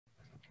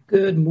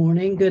Good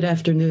morning, good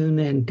afternoon,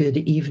 and good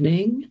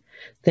evening.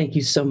 Thank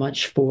you so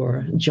much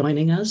for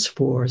joining us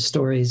for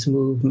Stories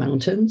Move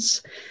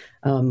Mountains.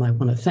 I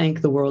want to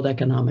thank the World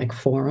Economic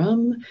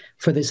Forum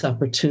for this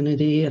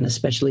opportunity, and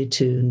especially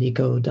to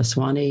Nico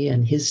Daswani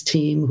and his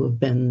team, who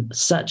have been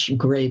such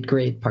great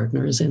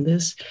partners in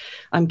this.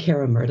 I'm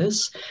Cara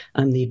Mertes.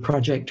 I'm the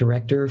project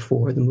director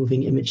for the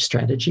Moving Image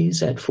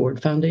Strategies at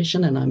Ford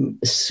Foundation, and I'm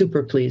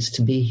super pleased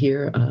to be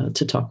here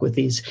to talk with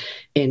these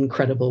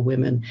incredible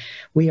women.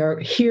 We are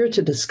here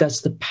to discuss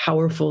the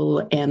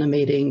powerful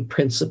animating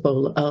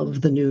principle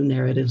of the New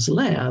Narratives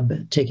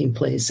Lab taking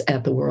place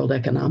at the World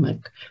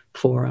Economic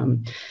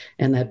Forum.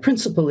 And that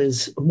principle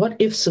is, what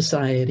if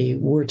society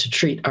were to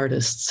treat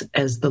artists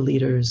as the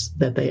leaders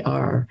that they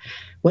are?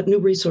 What new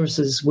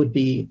resources would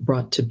be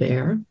brought to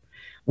bear?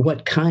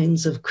 What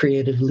kinds of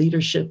creative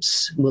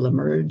leaderships will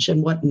emerge,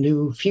 and what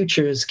new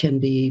futures can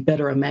be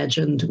better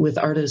imagined with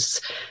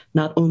artists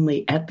not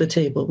only at the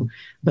table,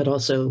 but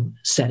also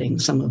setting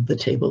some of the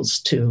tables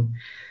too?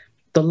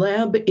 The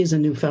Lab is a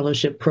new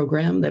fellowship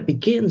program that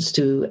begins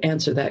to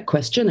answer that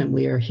question, and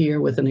we are here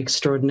with an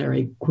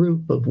extraordinary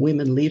group of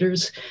women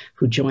leaders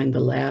who joined the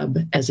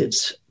Lab as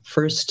its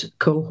first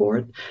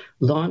cohort,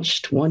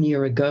 launched 1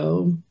 year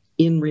ago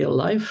in real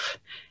life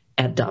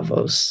at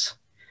Davos.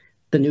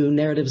 The New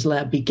Narratives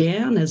Lab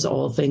began, as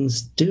all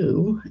things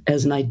do,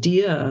 as an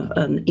idea,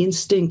 an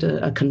instinct,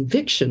 a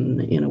conviction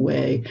in a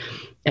way,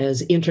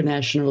 as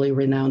internationally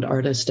renowned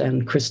artist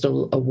and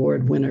Crystal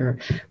Award winner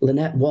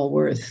Lynette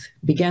Wallworth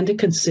began to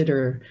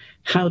consider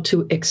how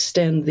to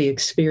extend the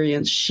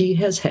experience she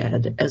has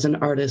had as an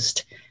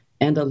artist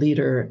and a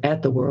leader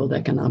at the World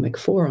Economic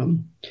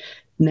Forum.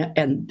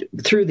 And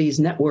through these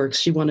networks,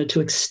 she wanted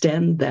to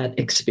extend that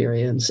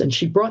experience. And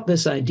she brought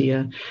this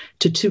idea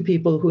to two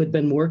people who had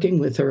been working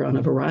with her on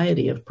a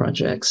variety of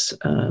projects.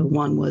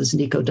 One was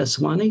Nico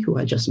Daswani, who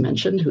I just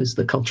mentioned, who's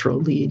the cultural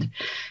lead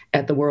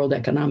at the World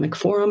Economic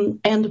Forum,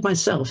 and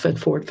myself at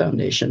Ford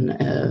Foundation.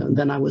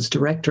 Then I was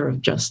director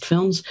of Just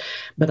Films,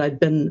 but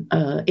I'd been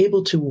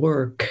able to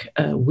work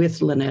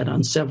with Lynette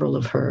on several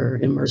of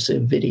her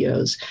immersive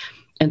videos.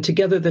 And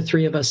together, the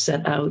three of us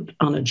set out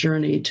on a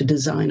journey to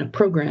design a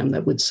program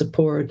that would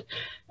support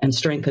and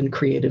strengthen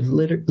creative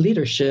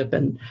leadership.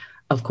 And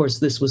of course,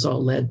 this was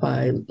all led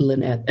by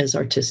Lynette as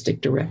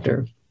artistic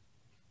director.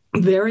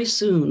 Very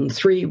soon,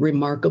 three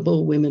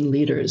remarkable women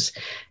leaders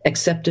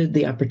accepted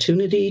the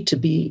opportunity to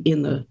be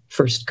in the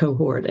first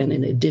cohort. And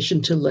in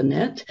addition to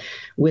Lynette,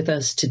 with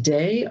us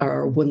today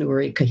are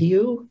Wanuri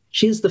Kahiu.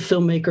 She is the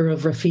filmmaker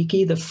of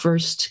Rafiki, the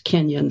first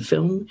Kenyan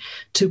film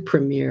to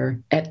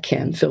premiere at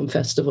Cannes Film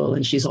Festival,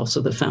 and she's also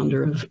the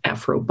founder of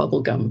Afro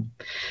Bubblegum.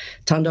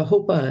 Thando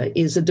Hopa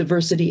is a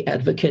diversity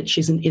advocate.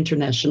 She's an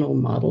international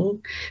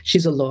model.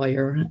 She's a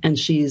lawyer, and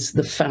she's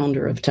the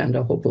founder of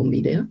Thando Hopa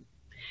Media.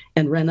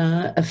 And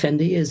Rena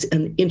Effendi is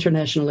an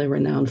internationally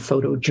renowned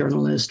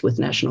photojournalist with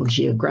National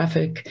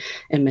Geographic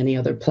and many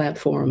other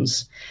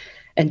platforms.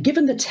 And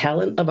given the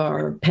talent of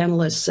our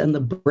panelists and the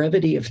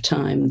brevity of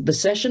time, the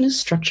session is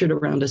structured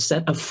around a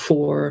set of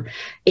 4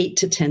 8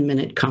 to 10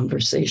 minute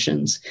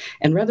conversations.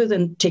 And rather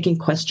than taking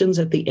questions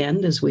at the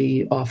end, as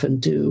we often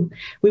do,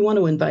 we want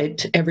to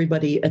invite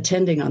everybody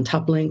attending on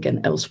TopLink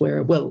and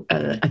elsewhere, well,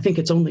 I think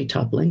it's only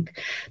TopLink,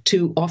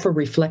 to offer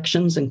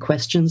reflections and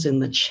questions in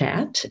the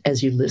chat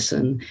as you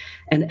listen.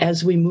 And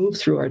as we move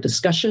through our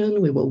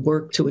discussion, we will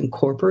work to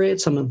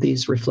incorporate some of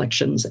these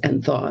reflections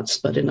and thoughts.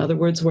 But in other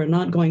words, we're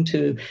not going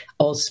to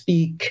all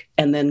speak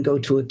and then go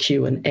to a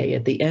Q&A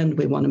at the end.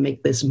 We want to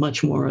make this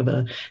much more of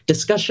a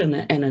discussion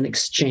and an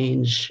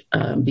exchange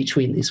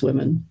between these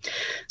women.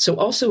 So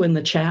also in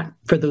the chat,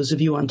 for those of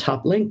you on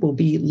TopLink, will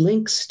be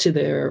links to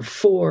their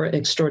 4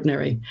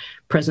 extraordinary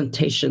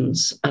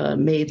presentations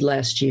made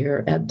last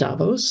year at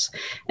Davos.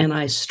 And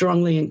I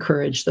strongly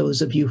encourage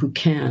those of you who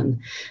can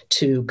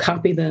to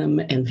copy them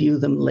and view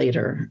them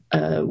later.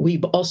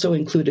 We've also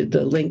included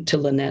the link to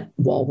Lynette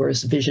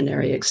Wallworth's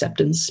visionary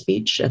acceptance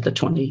speech at the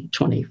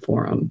 2020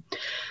 forum.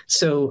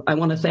 So I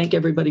want to thank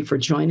everybody for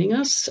joining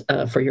us,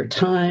 for your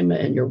time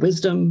and your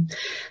wisdom.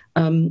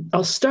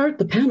 I'll start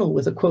the panel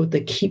with a quote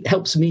that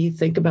helps me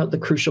think about the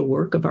crucial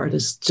work of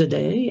artists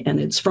today, and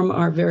it's from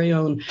our very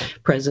own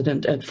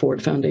president at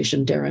Ford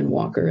Foundation, Darren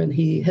Walker, and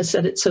he has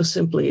said it so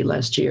simply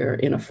last year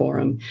in a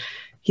forum.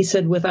 He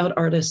said, "Without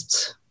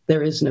artists,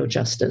 there is no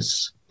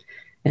justice."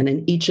 And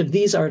in each of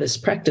these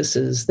artist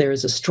practices, there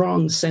is a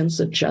strong sense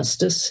of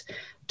justice,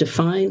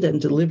 defined and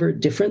delivered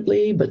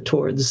differently, but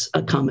towards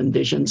a common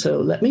vision. So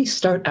let me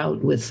start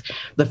out with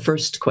the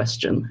first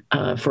question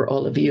for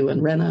all of you,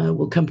 and Rena,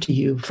 will come to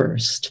you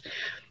first.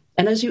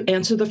 And as you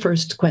answer the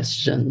first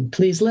question,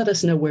 please let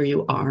us know where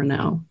you are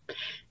now.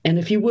 And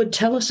if you would,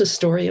 tell us a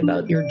story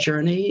about your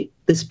journey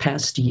this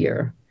past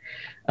year,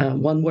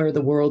 one where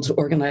the world's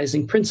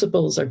organizing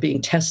principles are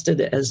being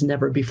tested as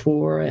never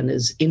before, and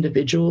as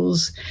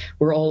individuals,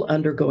 we're all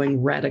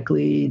undergoing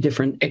radically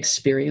different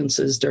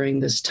experiences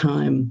during this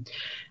time.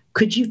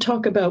 Could you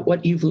talk about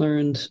what you've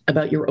learned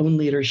about your own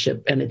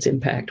leadership and its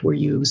impact? Were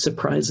there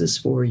surprises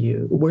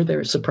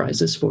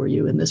for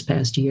you in this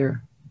past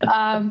year?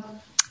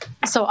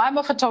 So I'm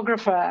a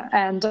photographer,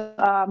 and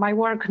my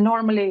work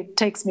normally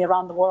takes me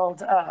around the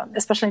world.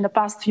 Especially in the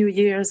past few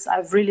years,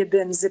 I've really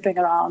been zipping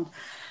around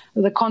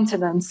the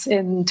continents.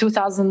 In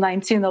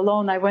 2019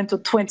 alone, I went to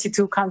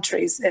 22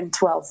 countries in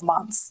 12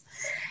 months.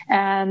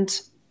 And,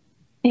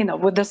 you know,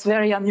 with this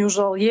very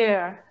unusual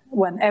year,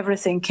 when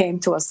everything came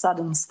to a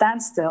sudden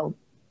standstill,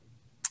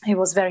 it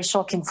was very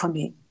shocking for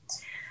me.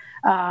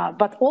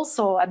 But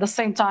also at the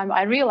same time,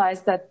 I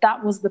realized that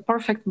that was the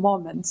perfect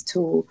moment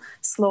to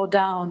slow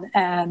down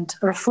and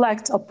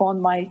reflect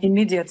upon my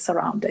immediate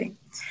surrounding.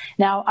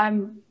 Now,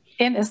 I'm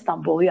in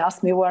Istanbul. You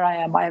asked me where I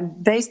am. I'm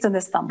based in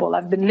Istanbul.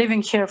 I've been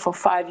living here for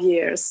 5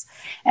 years,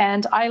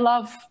 and I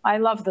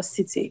love the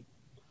city.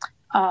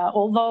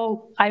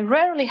 Although I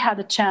rarely had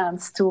a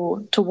chance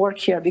to work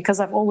here because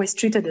I've always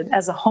treated it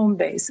as a home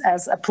base,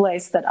 as a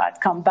place that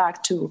I'd come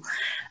back to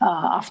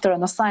after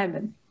an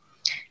assignment.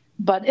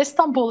 But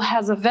Istanbul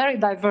has a very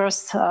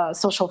diverse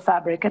social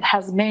fabric. It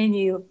has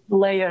many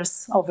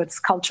layers of its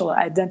cultural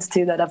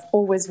identity that I've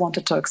always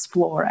wanted to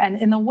explore. And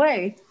in a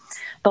way,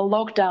 the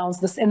lockdowns,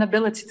 this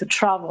inability to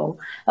travel,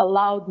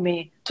 allowed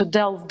me to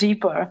delve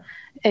deeper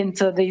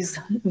into these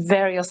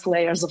various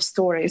layers of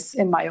stories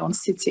in my own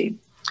city.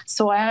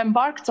 So I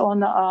embarked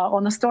on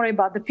a story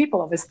about the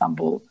people of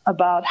Istanbul,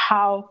 about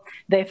how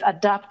they've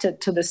adapted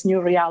to this new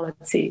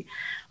reality.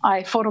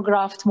 I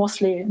photographed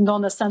mostly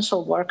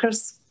non-essential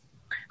workers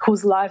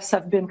whose lives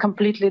have been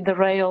completely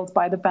derailed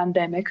by the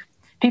pandemic.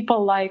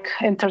 People like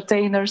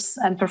entertainers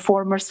and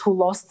performers who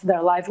lost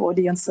their live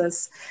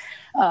audiences,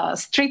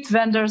 street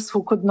vendors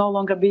who could no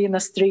longer be in the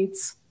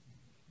streets.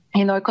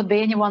 You know, it could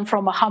be anyone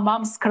from a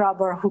hammam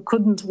scrubber who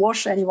couldn't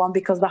wash anyone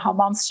because the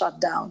hammams shut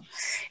down,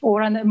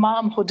 or an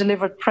imam who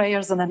delivered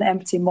prayers in an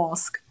empty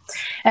mosque.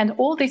 And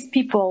all these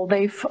people,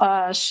 they've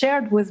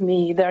shared with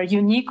me their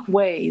unique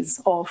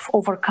ways of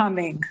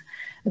overcoming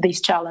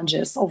these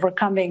challenges,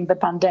 overcoming the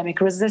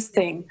pandemic,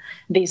 resisting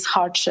these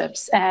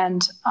hardships.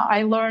 And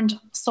I learned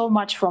so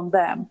much from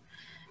them.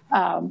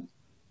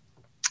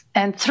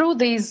 And through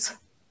these,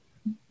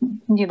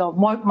 you know,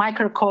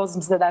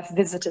 microcosms that I've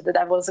visited, that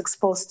I was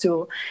exposed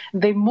to,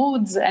 the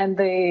moods and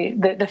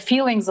the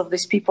feelings of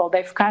these people,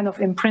 they've kind of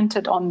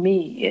imprinted on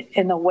me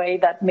in a way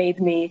that made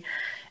me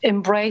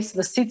embrace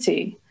the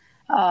city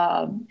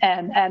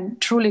and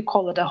truly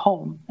call it a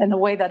home in a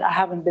way that I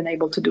haven't been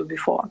able to do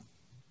before.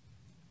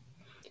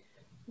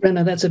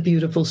 Rena, that's a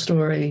beautiful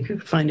story,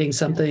 finding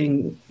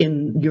something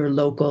in your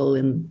local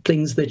and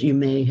things that you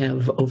may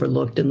have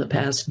overlooked in the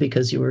past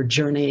because you were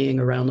journeying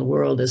around the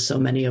world, as so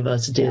many of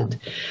us did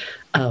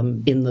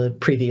in the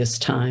previous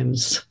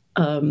times.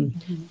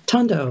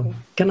 Thando,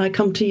 can I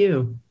come to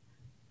you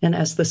and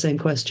ask the same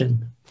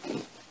question?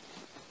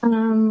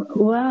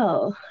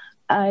 Well,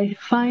 I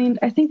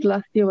think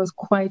last year was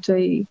quite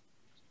an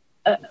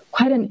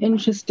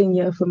interesting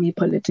year for me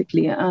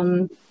politically.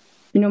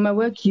 You know, my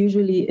work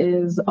usually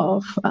is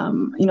of,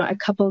 you know, I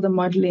couple the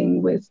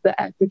modeling with the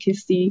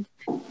advocacy.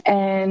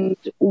 And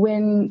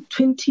when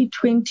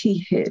 2020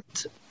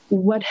 hit,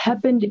 what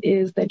happened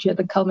is that you had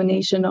the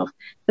culmination of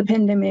the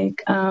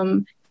pandemic,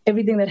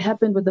 everything that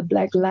happened with the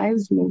Black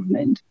Lives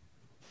Movement.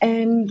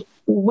 And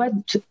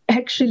what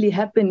actually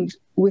happened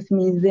with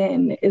me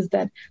then is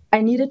that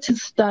I needed to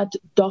start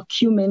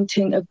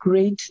documenting a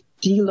great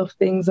deal of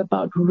things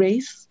about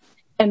race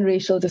and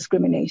racial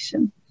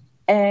discrimination.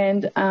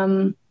 And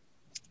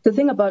the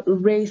thing about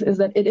race is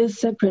that it is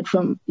separate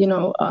from, you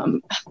know,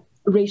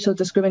 racial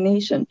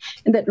discrimination,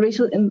 and that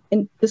racial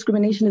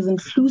discrimination is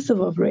inclusive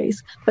of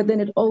race, but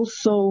then it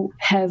also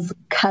has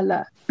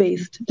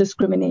color-based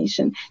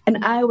discrimination.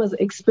 And I was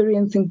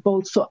experiencing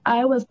both. So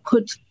I was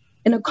put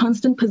in a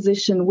constant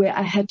position where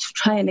I had to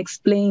try and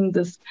explain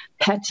this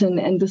pattern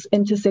and this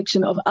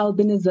intersection of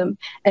albinism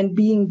and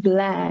being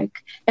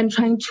Black, and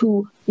trying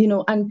to, you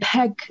know,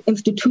 unpack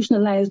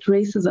institutionalized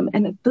racism.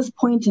 And at this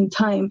point in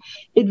time,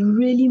 it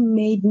really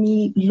made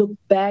me look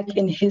back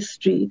in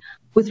history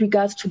with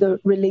regards to the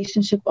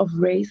relationship of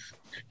race,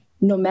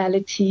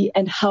 normality,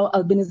 and how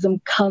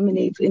albinism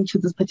culminates into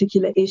this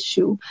particular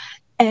issue.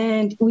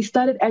 And we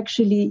started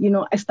actually, you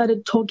know, I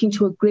started talking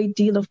to a great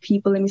deal of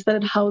people, and we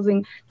started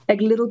housing like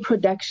little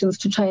productions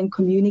to try and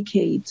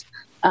communicate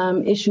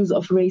issues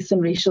of race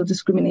and racial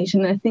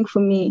discrimination. And I think for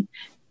me,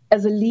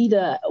 as a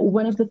leader,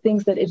 one of the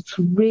things that it's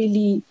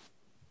really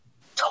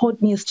taught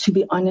me is to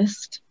be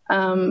honest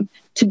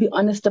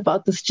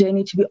about this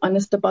journey, to be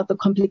honest about the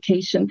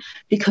complication,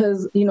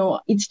 because, you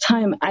know, each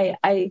time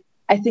I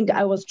think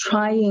I was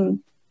trying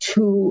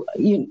to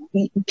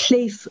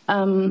place,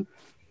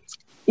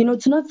 you know,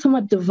 to not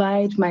somewhat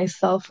divide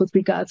myself with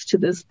regards to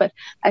this. But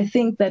I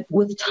think that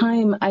with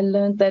time, I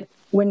learned that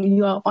when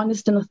you are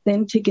honest and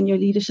authentic in your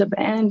leadership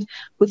and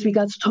with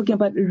regards to talking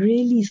about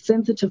really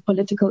sensitive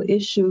political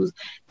issues,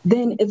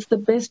 then it's the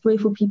best way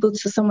for people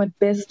to somewhat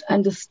best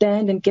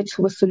understand and get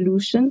to a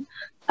solution.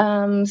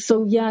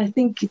 So yeah, I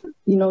think,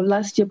 you know,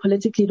 last year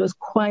politically, it was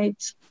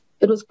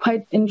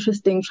quite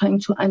interesting trying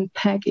to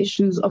unpack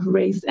issues of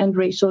race and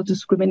racial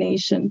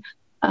discrimination.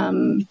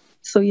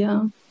 So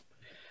yeah.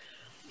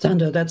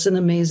 Thando, that's an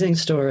amazing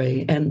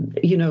story. And,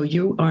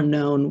 you are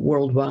known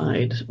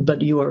worldwide,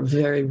 but you are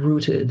very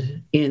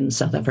rooted in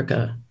South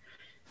Africa.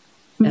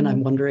 And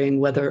I'm wondering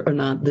whether or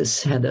not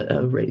this had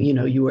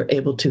you were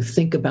able to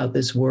think about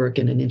this work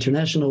in an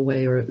international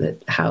way, or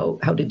how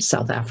did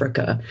South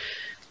Africa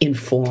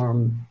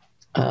inform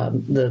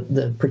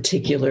the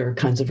particular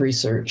kinds of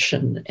research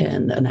and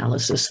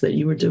analysis that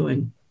you were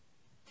doing?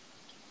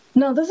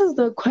 Now, this is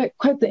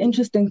quite the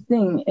interesting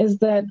thing, is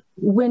that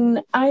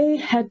when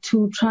I had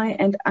to try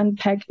and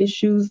unpack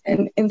issues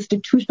and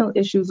institutional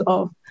issues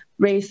of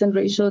race and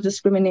racial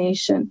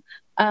discrimination,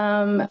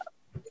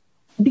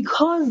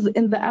 because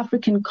in the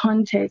African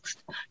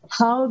context,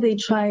 how they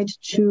tried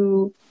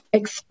to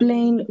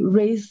explain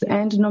race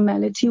and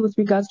normality with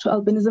regards to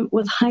albinism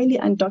was highly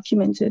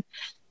undocumented.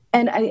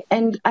 And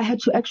I had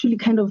to actually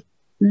kind of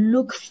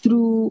look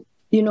through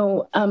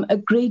a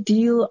great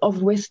deal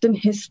of Western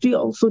history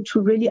also to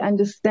really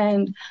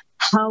understand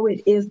how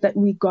it is that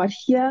we got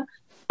here.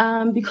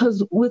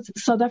 Because with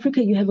South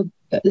Africa, you have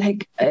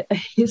a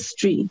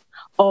history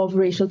of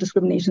racial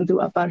discrimination through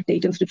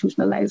apartheid,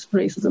 institutionalized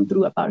racism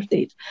through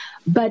apartheid.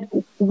 But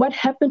what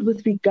happened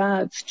with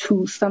regards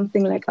to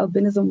something like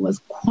albinism was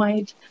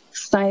quite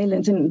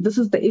silent. And this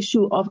is the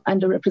issue of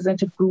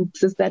underrepresented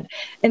groups, is that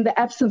in the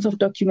absence of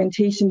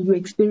documentation, you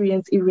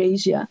experience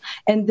erasure.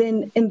 And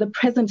then in the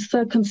present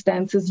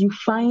circumstances, you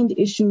find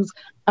issues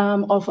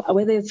of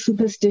whether it's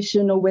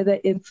superstition or whether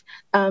it's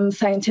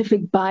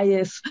scientific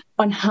bias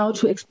on how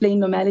to explain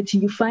normality.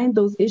 You find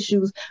those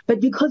issues,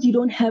 but because you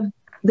don't have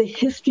the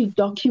history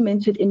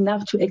documented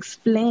enough to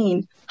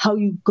explain how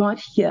you got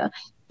here,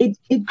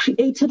 it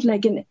created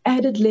like an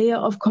added layer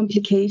of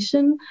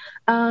complication.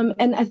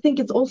 And I think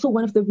it's also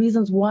one of the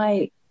reasons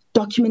why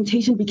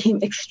documentation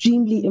became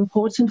extremely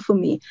important for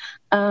me.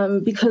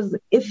 Because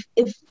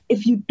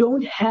if you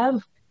don't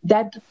have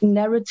that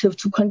narrative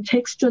to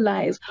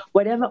contextualize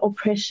whatever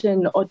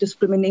oppression or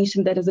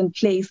discrimination that is in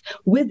place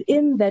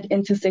within that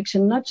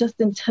intersection, not just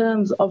in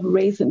terms of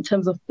race, in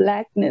terms of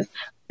Blackness,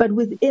 but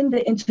within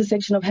the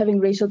intersection of having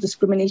racial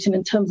discrimination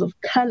in terms of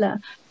color,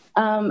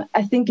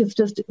 I think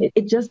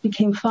it just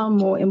became far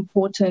more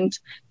important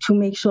to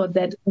make sure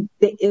that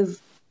there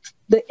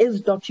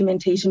is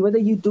documentation, whether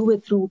you do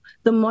it through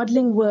the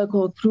modeling work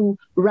or through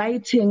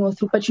writing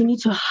but you need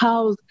to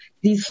house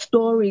these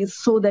stories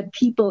so that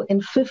people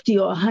in 50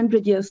 or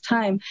 100 years'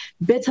 time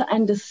better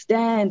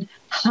understand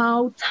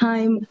how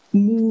time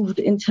moved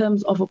in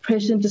terms of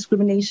oppression,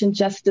 discrimination,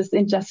 justice,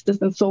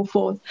 injustice, and so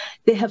forth.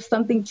 They have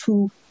something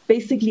to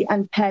basically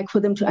unpack for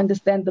them to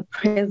understand the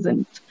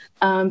present,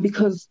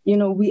 because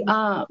we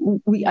are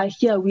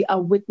here, we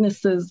are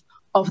witnesses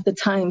of the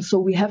time, so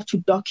we have to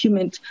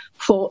document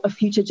for a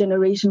future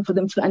generation for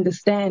them to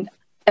understand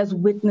as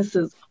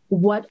witnesses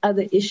what are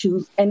the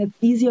issues. And it's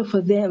easier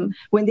for them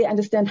when they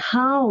understand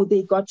how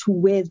they got to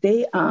where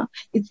they are.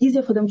 It's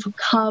easier for them to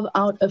carve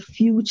out a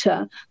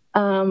future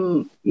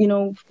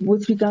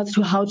with regards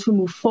to how to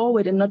move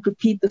forward and not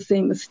repeat the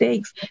same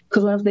mistakes,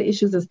 because one of the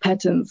issues is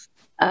patterns.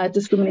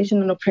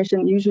 Discrimination and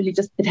oppression usually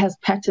it has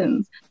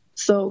patterns.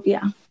 So,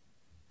 yeah.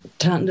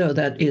 Thando,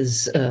 that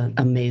is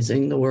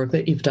amazing, the work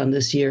that you've done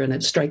this year. And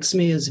it strikes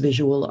me as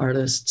visual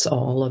artists,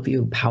 all of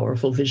you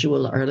powerful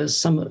visual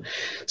artists, some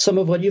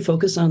of what you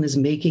focus on is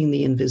making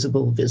the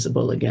invisible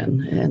visible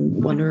again.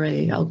 And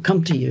Wanuri, I'll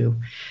come to you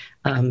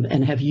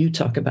and have you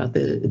talk about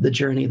the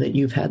journey that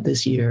you've had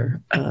this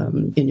year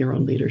in your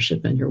own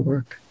leadership and your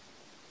work.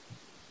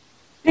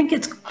 I think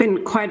it's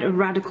been quite a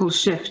radical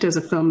shift as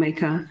a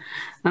filmmaker.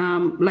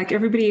 Like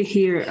everybody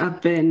here,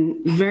 I've been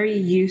very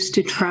used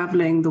to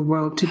traveling the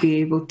world to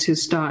be able to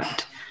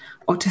start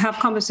or to have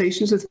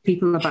conversations with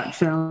people about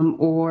film,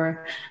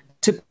 or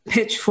to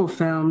pitch for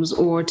films,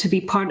 or to be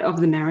part of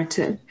the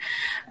narrative.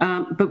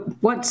 But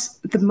what's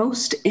the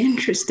most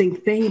interesting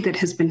thing that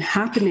has been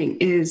happening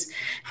is,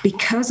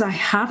 because I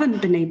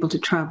haven't been able to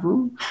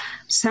travel,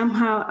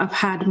 somehow I've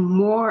had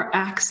more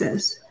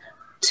access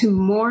to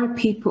more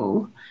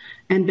people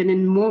and been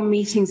in more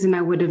meetings than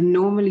I would have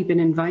normally been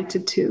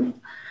invited to,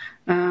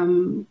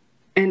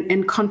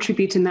 and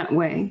contribute in that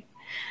way,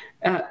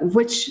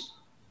 which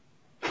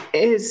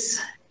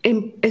is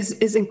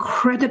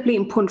incredibly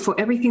important for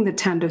everything that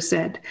Thando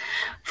said,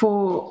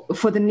 for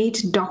the need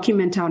to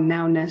document our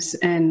nowness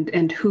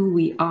and who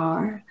we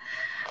are,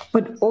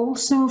 but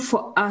also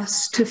for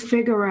us to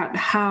figure out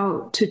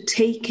how to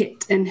take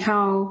it and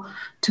how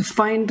to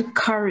find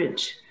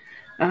courage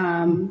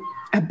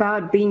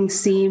about being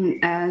seen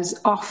as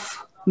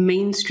off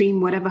mainstream,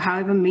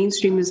 however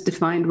mainstream is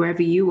defined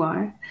wherever you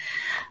are,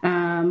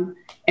 and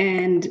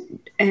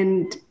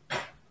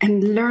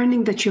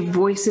learning that your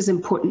voice is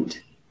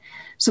important.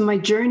 So my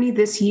journey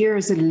this year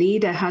as a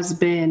leader has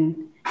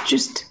been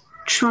just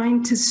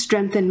trying to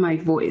strengthen my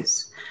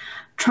voice,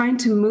 trying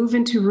to move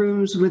into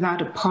rooms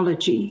without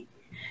apology,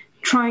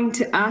 trying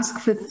to ask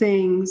for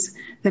things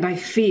that I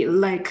feel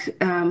like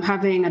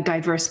having a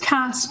diverse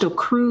cast or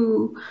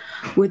crew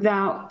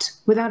without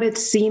it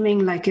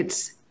seeming like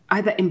it's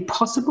either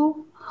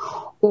impossible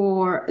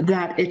or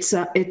that it's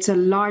a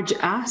large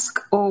ask,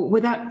 or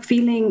without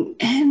feeling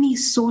any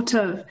sort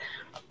of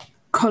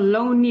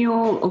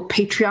colonial or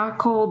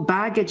patriarchal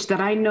baggage that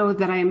I know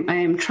that I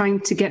am trying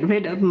to get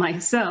rid of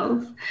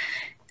myself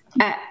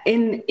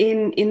in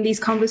these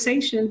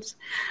conversations.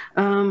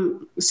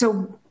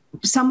 So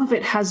some of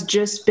it has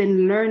just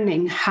been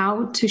learning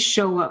how to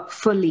show up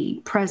fully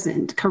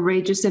present,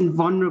 courageous, and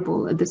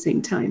vulnerable at the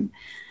same time.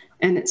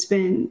 And it's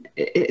been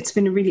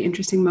a really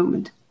interesting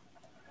moment.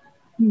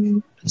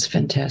 It's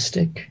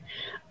fantastic.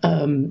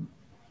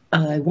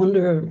 I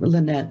wonder,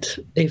 Lynette,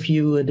 if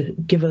you would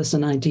give us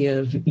an idea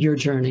of your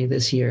journey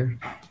this year.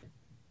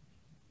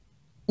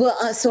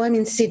 Well, so I'm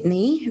in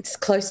Sydney. It's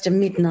close to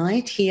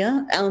midnight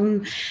here.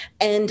 And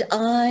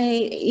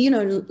I,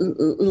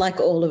 like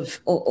all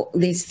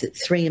these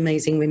three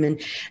amazing women,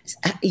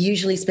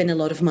 usually spend a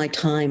lot of my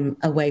time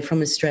away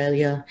from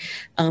Australia,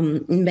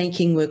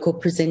 making work or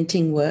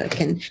presenting work.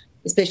 And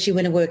especially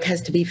when a work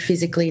has to be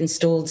physically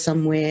installed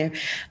somewhere,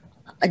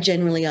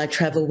 generally I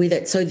travel with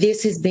it. So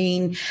this has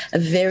been a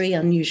very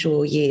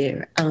unusual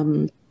year.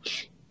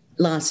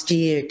 Last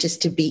year,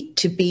 just to be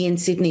in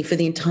Sydney for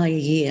the entire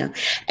year,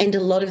 and a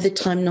lot of the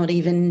time not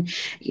even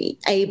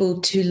able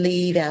to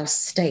leave our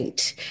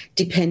state,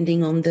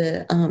 depending on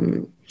the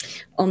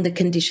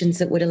conditions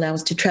that would allow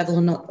us to travel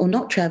or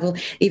not travel,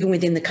 even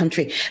within the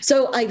country.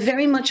 So I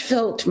very much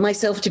felt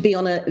myself to be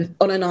on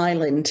an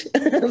island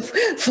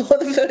for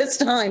the first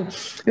time.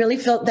 Really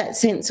felt that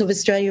sense of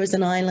Australia as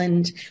an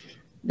island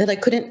that I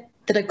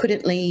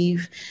couldn't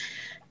leave.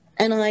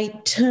 And I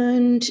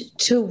turned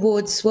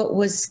towards what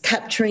was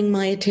capturing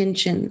my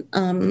attention.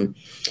 And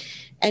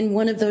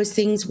one of those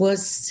things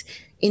was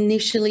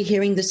initially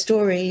hearing the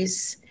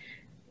stories,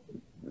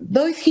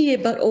 both here,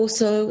 but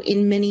also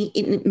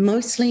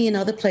mostly in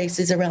other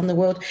places around the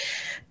world,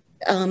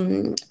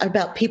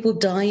 about people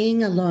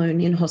dying alone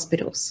in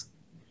hospitals.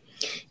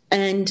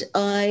 And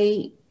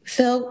I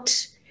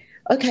felt,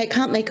 okay, I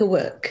can't make it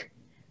work,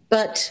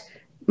 but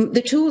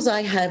the tools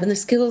I have and the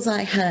skills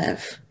I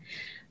have,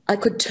 I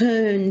could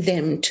turn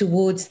them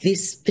towards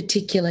this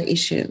particular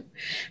issue.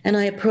 And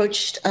I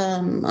approached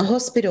a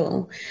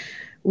hospital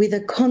with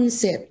a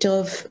concept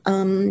of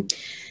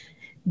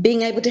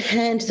being able to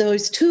hand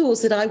those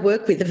tools that I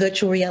work with, the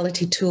virtual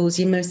reality tools,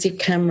 the immersive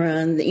camera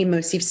and the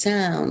immersive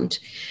sound,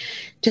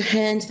 to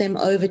hand them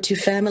over to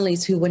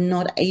families who were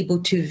not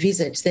able to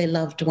visit their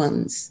loved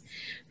ones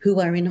who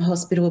are in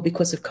hospital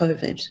because of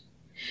COVID.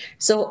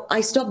 So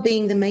I stopped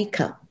being the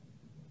maker.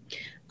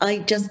 I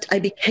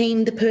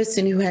became the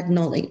person who had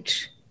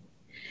knowledge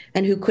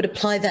and who could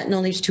apply that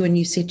knowledge to a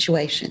new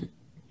situation.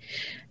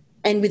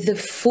 And with the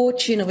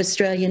fortune of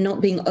Australia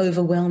not being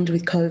overwhelmed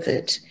with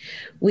COVID,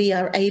 we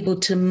are able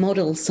to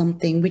model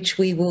something which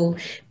we will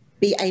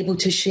be able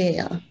to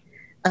share.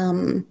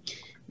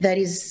 That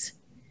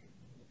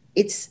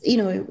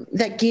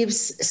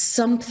gives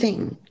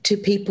something to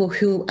people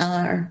who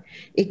are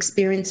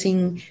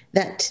experiencing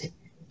that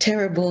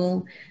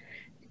terrible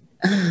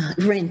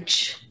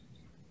wrench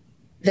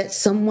that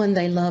someone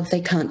they love, they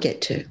can't get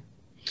to.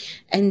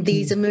 And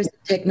these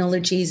immersive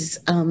technologies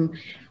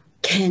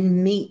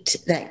can meet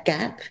that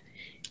gap.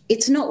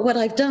 It's not what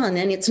I've done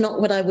and it's not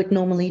what I would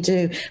normally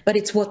do, but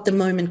it's what the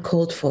moment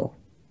called for.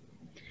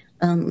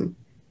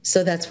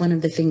 So that's one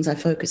of the things I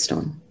focused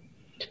on.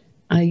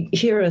 I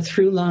hear a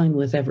through line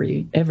with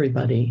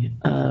everybody,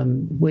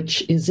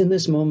 which is in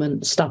this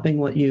moment, stopping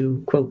what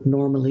you, quote,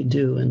 normally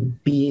do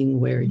and being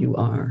where you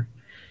are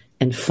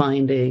and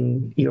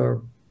finding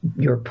your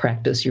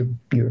practice,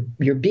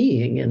 your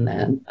being in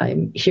that.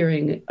 I'm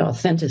hearing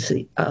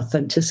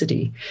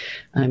authenticity.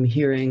 I'm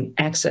hearing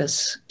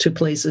access to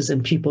places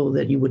and people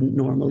that you wouldn't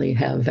normally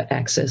have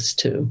access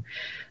to.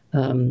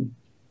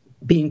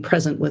 Being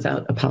present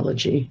without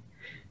apology,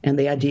 and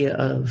the idea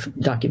of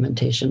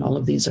documentation. All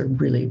of these are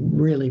really,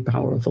 really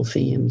powerful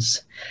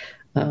themes.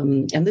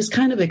 And this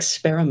kind of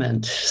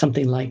experiment,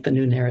 something like the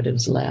New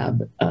Narratives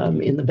Lab,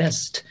 in the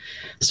best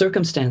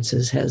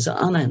circumstances has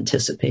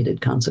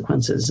unanticipated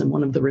consequences. And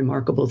one of the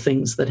remarkable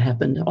things that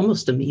happened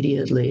almost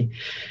immediately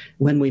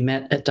when we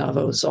met at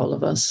Davos, all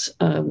of us,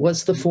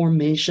 was the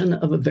formation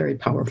of a very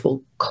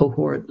powerful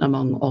cohort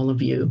among all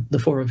of you, the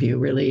four of you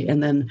really,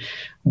 and then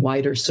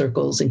wider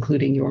circles,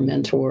 including your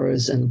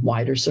mentors, and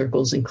wider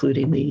circles,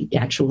 including the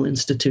actual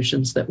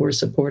institutions that were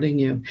supporting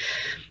you.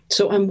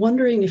 So I'm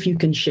wondering if you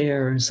can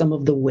share some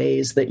of the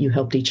ways that you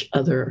helped each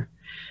other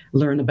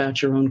learn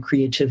about your own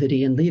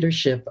creativity and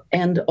leadership,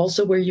 and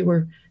also where you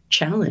were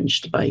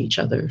challenged by each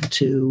other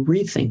to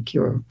rethink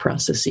your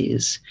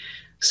processes.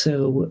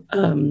 So,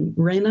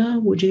 Rena,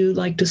 would you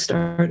like to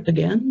start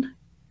again?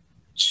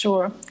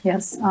 Sure,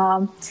 yes.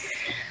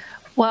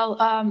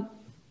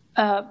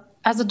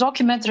 As a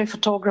documentary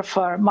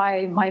photographer,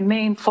 my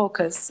main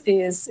focus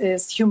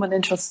is human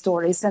interest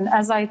stories. And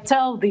as I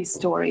tell these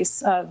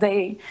stories,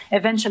 they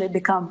eventually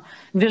become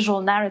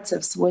visual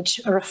narratives which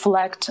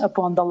reflect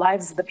upon the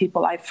lives of the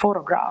people I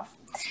photograph.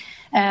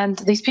 And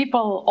these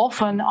people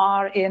often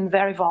are in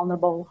very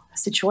vulnerable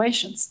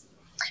situations.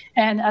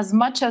 And as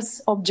much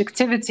as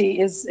objectivity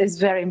is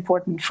very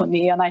important for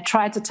me, and I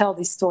try to tell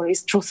these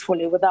stories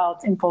truthfully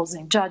without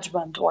imposing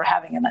judgment or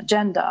having an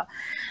agenda,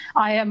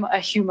 I am a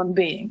human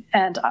being.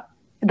 And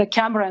the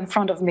camera in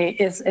front of me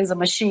is a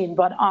machine,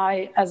 but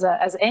I,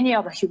 as any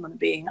other human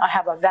being, I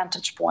have a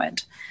vantage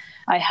point.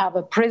 I have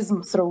a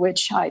prism through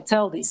which I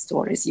tell these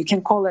stories. You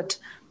can call it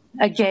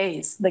a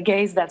gaze, the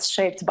gaze that's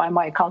shaped by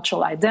my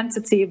cultural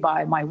identity,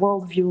 by my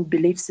worldview,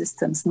 belief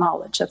systems,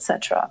 knowledge,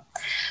 etc.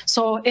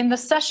 So in the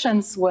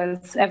sessions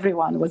with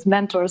everyone, with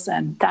mentors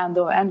and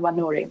Thando and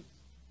Wanuri,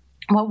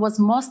 what was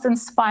most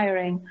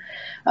inspiring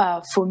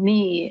for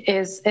me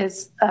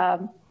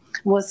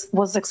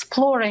was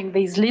exploring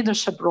these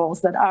leadership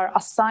roles that are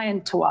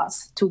assigned to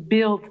us to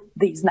build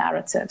these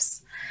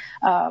narratives.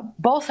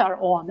 Both our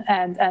own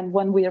and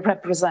when we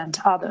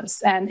represent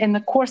others. And in the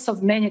course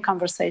of many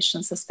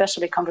conversations,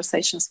 especially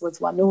conversations with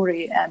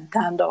Wanuri and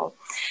Thando,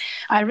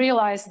 I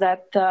realized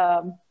that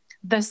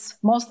this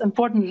most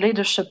important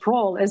leadership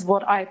role is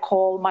what I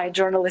call my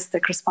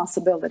journalistic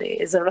responsibility.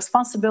 Is a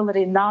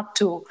responsibility not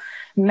to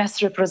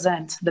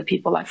misrepresent the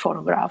people I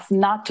photograph,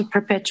 not to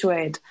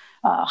perpetuate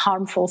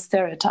harmful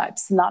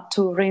stereotypes, not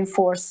to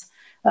reinforce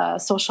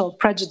social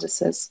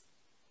prejudices.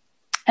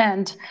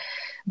 And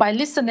by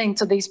listening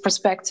to these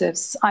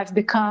perspectives, I've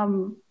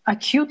become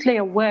acutely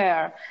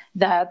aware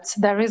that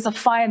there is a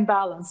fine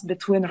balance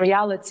between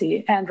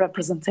reality and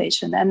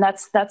representation. And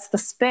that's the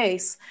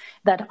space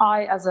that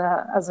I, as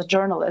a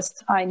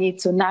journalist, I need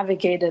to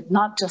navigate it,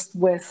 not just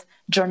with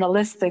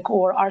journalistic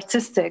or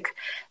artistic,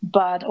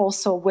 but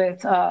also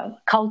with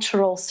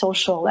cultural,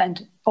 social,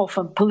 and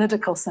often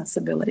political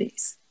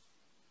sensibilities.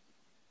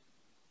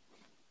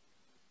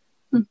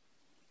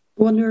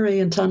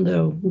 Wanuri and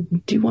Thando,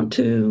 do you want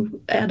to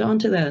add on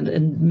to that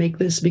and make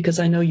this, because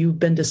I know you've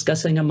been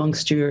discussing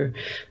amongst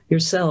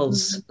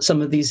yourselves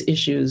some of these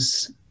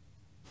issues?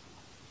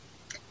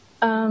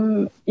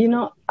 I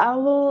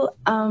will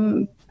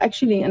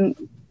actually,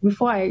 and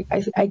before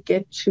I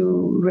get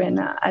to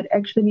Rena, I'd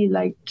actually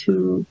like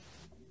to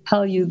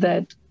tell you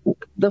that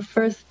the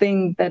first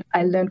thing that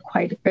I learned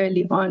quite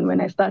early on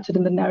when I started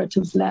in the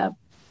narratives lab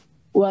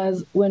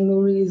was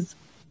Wanuri's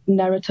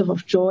narrative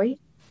of joy.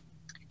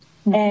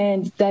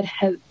 And that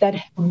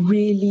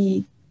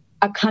really,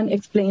 I can't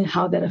explain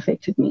how that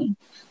affected me,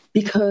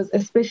 because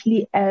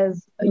especially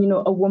as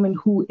a woman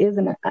who is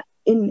in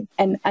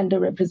an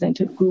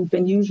underrepresented group,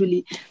 and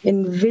usually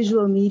in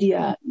visual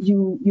media,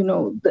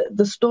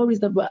 the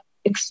stories that were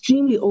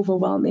extremely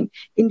overwhelming,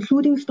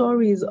 including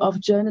stories of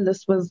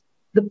journalists, was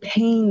the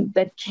pain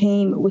that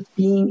came with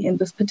being in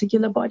this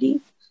particular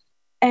body.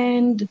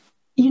 And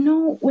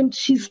when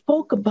she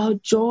spoke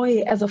about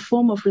joy as a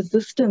form of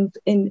resistance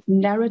in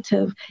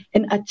narrative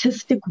and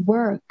artistic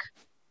work,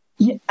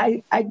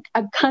 I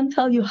can't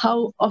tell you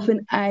how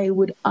often I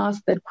would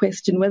ask that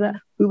question, whether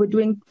we were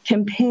doing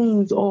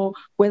campaigns or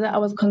whether I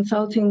was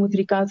consulting with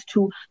regards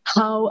to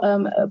how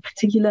a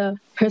particular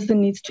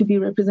person needs to be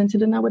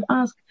represented. And I would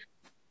ask,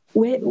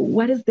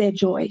 what is their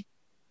joy?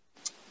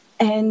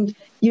 And,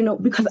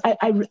 because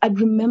I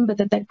remember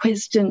that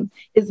question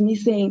is me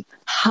saying,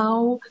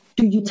 how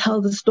do you tell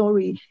the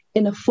story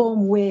in a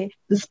form where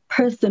this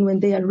person,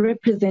 when they are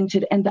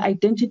represented and the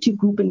identity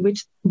group in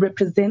which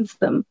represents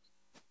them,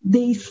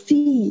 they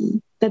see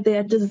that they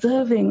are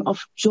deserving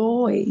of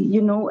joy,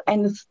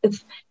 and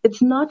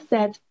it's not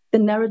that the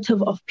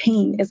narrative of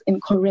pain is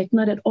incorrect,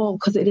 not at all,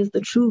 because it is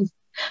the truth,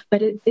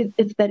 but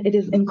it's that it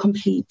is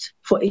incomplete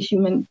for a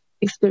human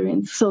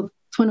experience. So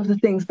it's one of the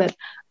things that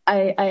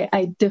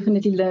I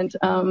definitely learned.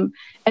 And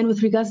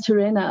with regards to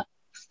Rena,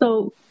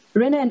 so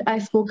Rena and I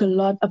spoke a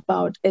lot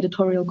about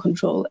editorial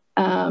control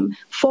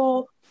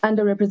for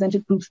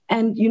underrepresented groups.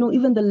 And,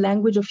 even the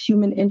language of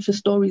human interest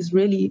stories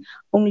really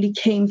only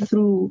came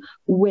through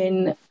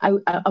when I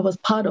was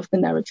part of the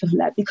narrative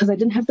lab, because I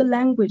didn't have the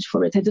language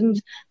for it. I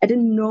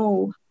didn't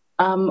know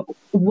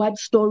what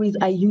stories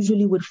I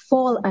usually would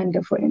fall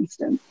under, for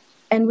instance.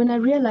 And when I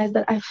realized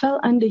that I fell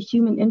under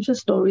human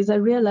interest stories, I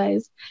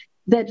realized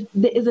that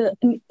there is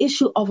an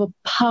issue of a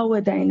power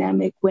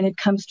dynamic when it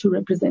comes to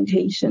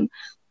representation.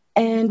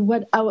 And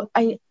what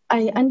I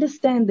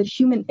understand that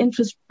human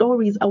interest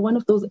stories are one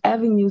of those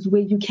avenues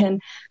where you can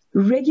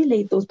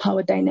regulate those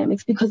power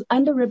dynamics, because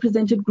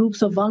underrepresented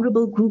groups or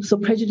vulnerable groups or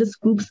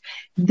prejudiced groups,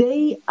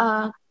 they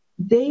are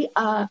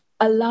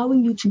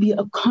allowing you to be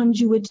a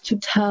conduit to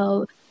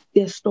tell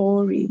their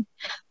story.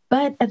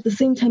 But at the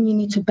same time, you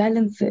need to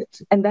balance it.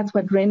 And that's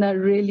what Rena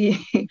really,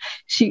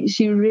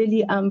 she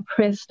really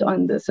pressed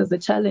on this as a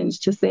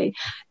challenge, to say,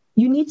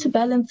 you need to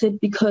balance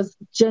it, because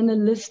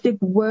journalistic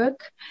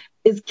work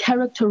is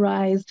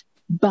characterized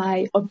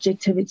by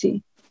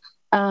objectivity.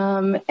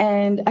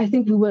 And I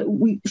think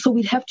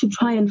we'd have to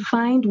try and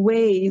find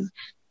ways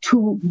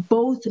to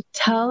both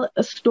tell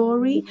a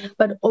story,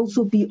 but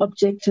also be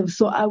objective.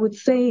 So I would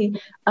say,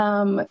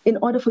 in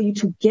order for you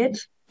to get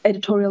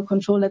editorial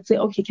control, let's say,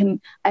 okay, can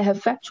I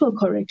have factual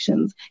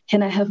corrections?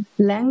 Can I have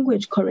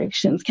language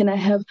corrections? Can I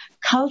have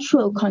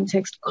cultural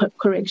context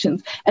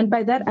corrections? And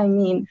by that, I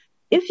mean,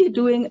 if you're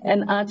doing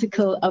an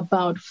article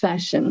about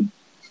fashion,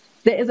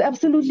 There is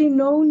absolutely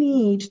no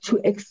need to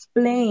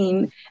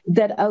explain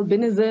that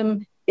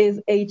albinism is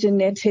a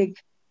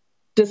genetic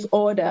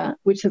disorder,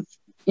 which is,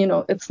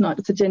 it's not,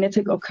 it's a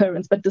genetic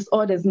occurrence, but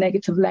disorder is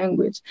negative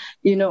language,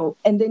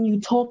 and then you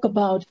talk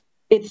about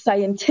it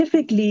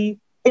scientifically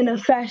in a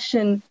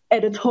fashion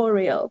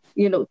editorial,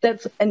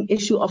 that's an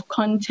issue of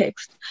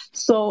context.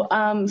 So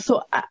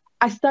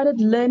I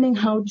started learning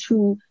how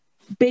to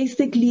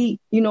basically,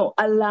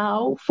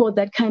 allow for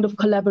that kind of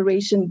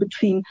collaboration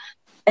between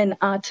an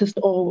artist,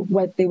 or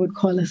what they would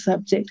call a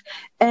subject,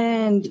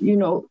 and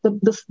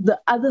the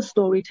other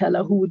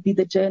storyteller, who would be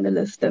the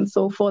journalist, and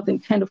so forth,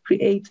 and kind of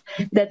create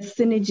that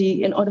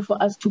synergy in order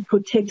for us to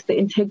protect the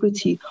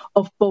integrity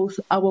of both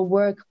our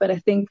work. But I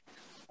think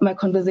my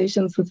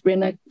conversations with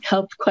Rena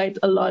helped quite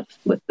a lot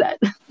with that.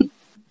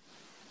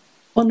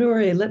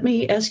 Wanuri, let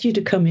me ask you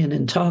to come in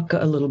and talk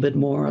a little bit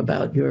more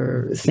about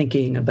your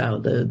thinking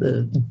about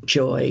the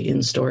joy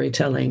in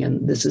storytelling.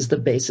 And this is the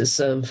basis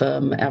of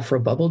Afro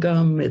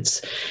Bubblegum.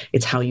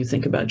 It's how you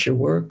think about your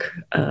work.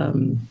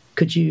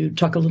 Could you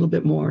talk a little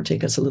bit more,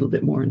 take us a little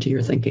bit more into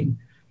your thinking?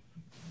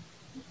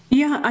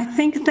 Yeah, I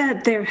think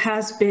that there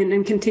has been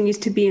and continues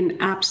to be an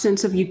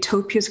absence of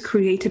utopias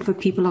created for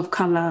people of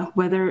color,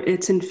 whether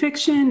it's in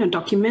fiction or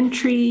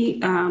documentary,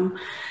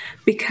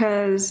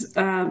 because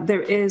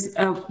there is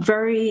a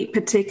very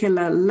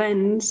particular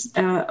lens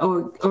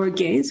or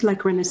gaze,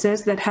 like Rena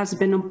says, that has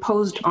been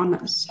imposed on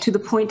us to the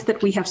point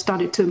that we have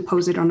started to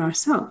impose it on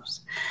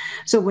ourselves.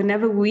 So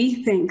whenever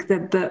we think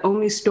that the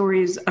only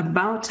stories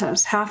about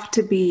us have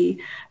to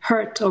be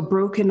hurt or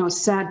broken or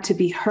sad to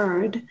be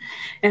heard,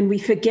 and we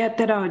forget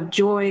that our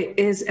joy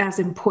is as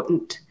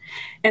important.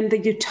 And the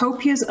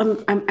utopias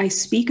I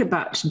speak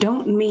about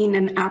don't mean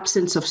an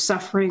absence of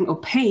suffering or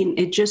pain.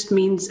 It just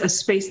means a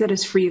space that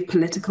is free of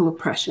political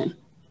oppression.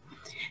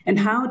 And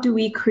how do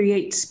we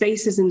create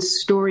spaces and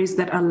stories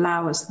that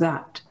allow us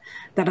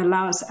that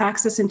allow us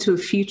access into a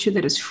future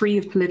that is free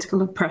of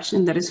political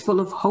oppression, that is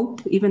full of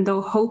hope, even though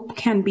hope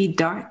can be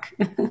dark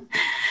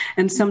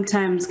and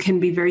sometimes can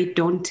be very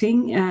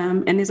daunting,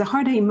 and is a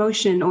harder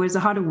emotion, or is a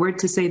harder word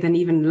to say than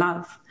even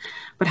love.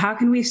 But how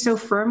can we so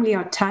firmly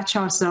attach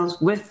ourselves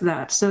with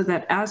that, so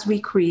that as we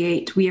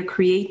create, we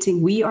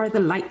are the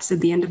lights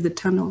at the end of the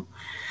tunnel,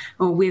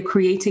 or we're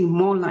creating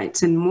more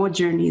lights and more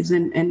journeys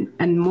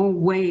and more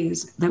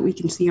ways that we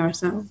can see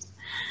ourselves.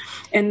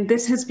 And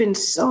this has been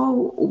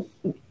so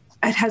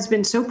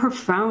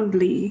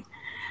profoundly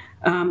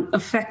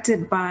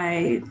affected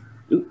by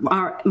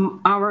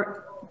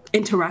our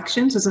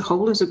interactions as a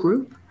whole, as a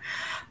group,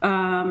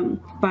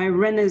 by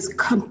Rena's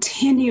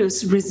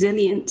continuous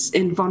resilience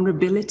in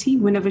vulnerability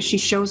whenever she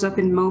shows up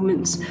in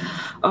moments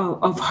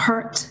of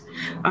hurt,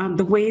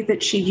 the way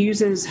that she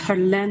uses her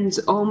lens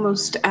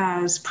almost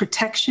as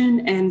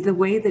protection, and the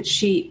way that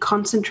she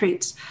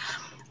concentrates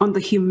on the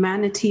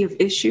humanity of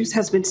issues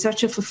has been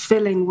such a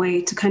fulfilling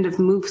way to kind of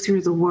move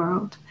through the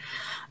world.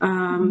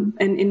 And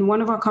in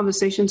one of our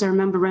conversations, I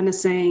remember Rena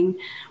saying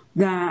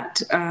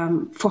that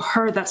for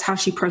her, that's how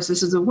she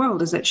processes the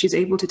world, is that she's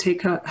able to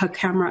take her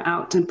camera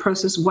out and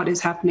process what is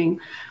happening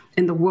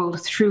in the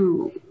world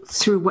through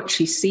what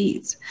she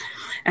sees.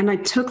 And I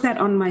took that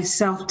on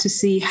myself to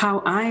see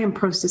how I am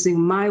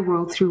processing my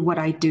world through what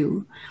I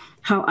do,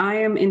 how I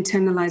am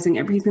internalizing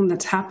everything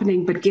that's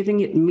happening, but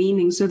giving it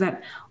meaning, so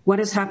that what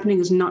is happening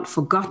is not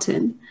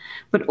forgotten,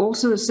 but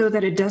also so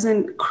that it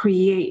doesn't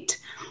create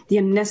the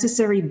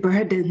unnecessary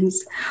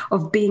burdens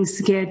of being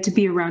scared to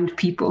be around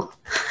people.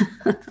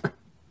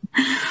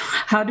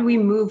 How do we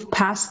move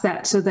past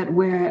that so that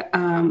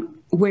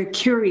we're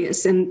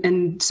curious,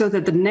 and so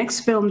that the next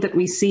film that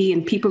we see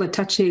and people are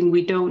touching,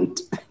 we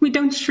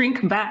don't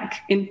shrink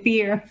back in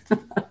fear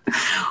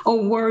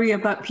or worry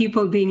about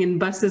people being in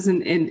buses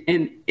and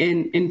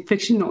in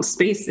fictional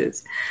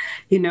spaces.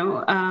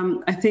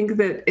 I think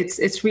that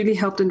it's really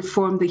helped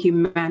inform the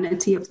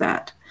humanity of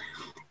that.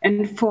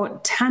 And for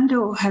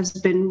Thando has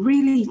been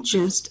really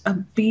just a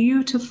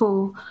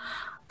beautiful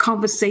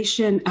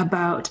conversation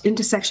about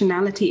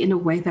intersectionality in a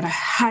way that I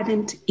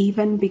hadn't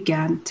even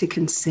began to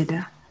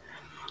consider.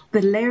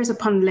 The layers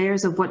upon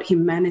layers of what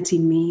humanity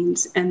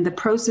means, and the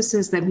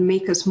processes that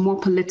make us more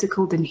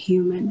political than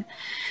human,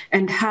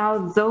 and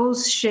how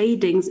those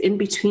shadings in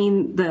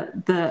between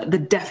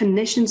the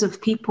definitions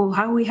of people,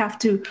 how we have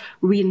to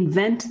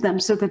reinvent them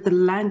so that the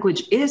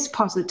language is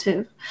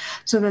positive,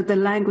 so that the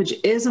language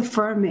is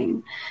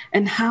affirming,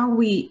 and how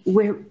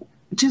we're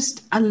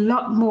just a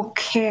lot more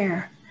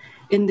care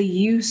in the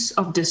use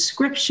of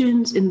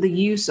descriptions, in the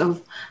use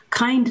of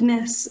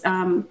kindness,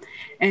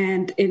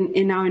 and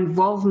in our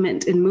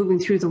involvement in moving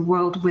through the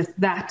world with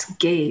that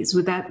gaze,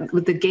 with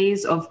the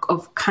gaze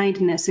of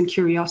kindness and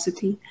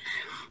curiosity.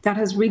 That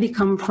has really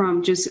come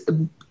from just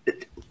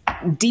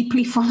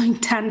deeply following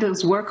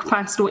Thando's work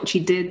past what she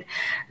did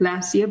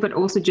last year, but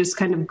also just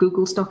kind of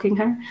Google stalking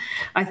her.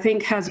 I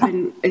think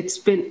it's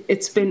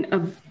been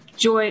a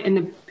joy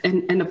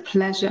and a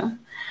pleasure,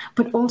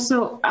 but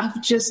also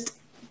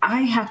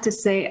I have to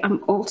say,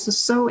 I'm also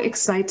so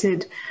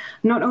excited,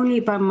 not only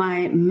by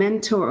my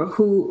mentor,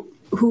 who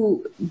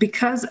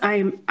because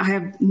I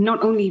have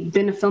not only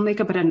been a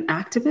filmmaker, but an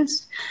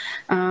activist,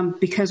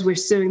 because we're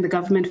suing the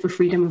government for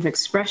freedom of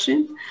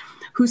expression,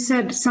 who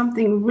said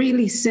something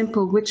really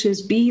simple, which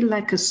is be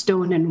like a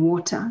stone in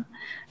water.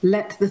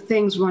 Let the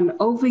things run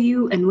over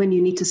you. And when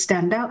you need to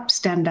stand up,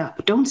 stand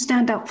up. Don't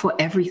stand up for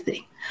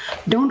everything.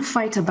 Don't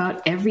fight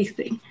about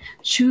everything.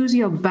 Choose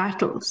your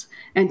battles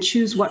and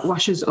choose what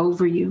washes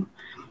over you.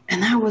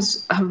 And that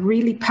was a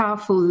really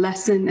powerful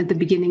lesson at the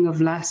beginning of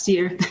last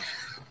year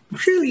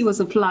that really was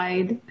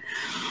applied.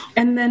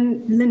 And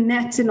then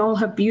Lynette, in all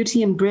her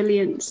beauty and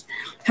brilliance,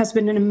 has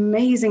been an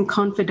amazing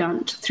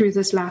confidant through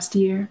this last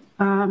year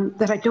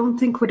that I don't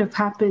think would have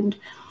happened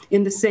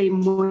in the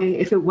same way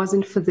if it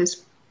wasn't for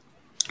this,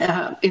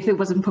 if it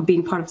wasn't for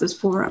being part of this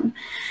forum.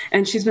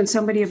 And she's been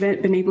somebody I've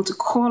been able to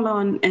call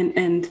on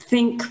and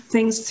think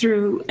things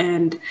through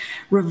and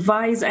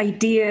revise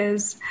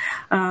ideas,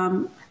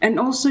 and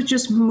also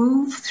just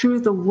move through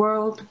the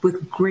world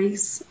with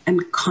grace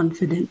and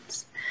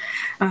confidence.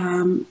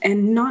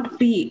 And not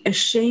be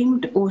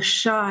ashamed or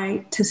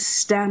shy to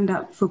stand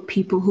up for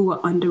people who are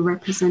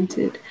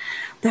underrepresented.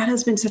 That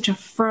has been such a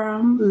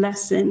firm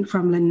lesson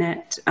from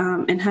Lynette,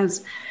 and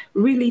has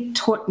really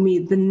taught me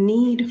the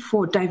need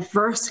for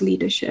diverse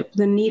leadership,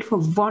 the need for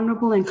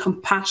vulnerable and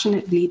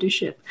compassionate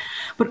leadership,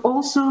 but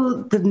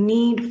also the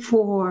need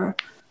for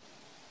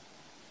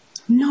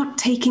not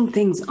taking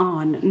things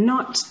on,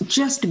 not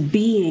just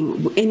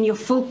being in your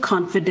full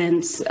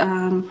confidence,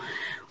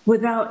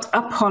 without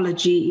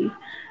apology.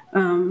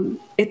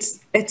 It's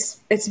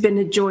been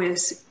a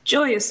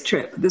joyous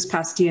trip this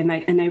past year,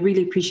 and I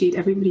really appreciate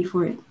everybody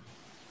for it.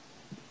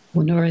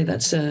 Wanuri,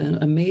 that's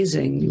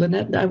amazing.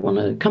 Lynette, I want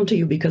to come to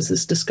you because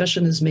this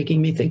discussion is making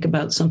me think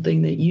about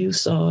something that you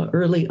saw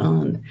early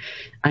on.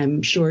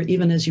 I'm sure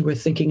even as you were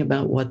thinking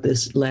about what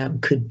this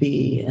lab could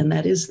be, and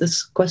that is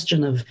this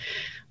question of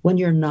when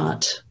you're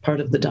not part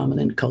of the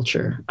dominant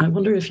culture. I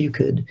wonder if you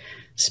could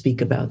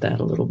speak about that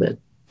a little bit.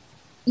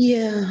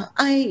 Yeah,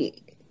 I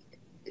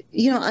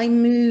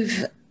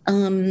move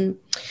in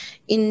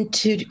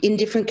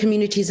different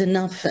communities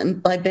enough,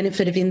 and by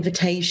benefit of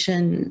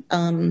invitation,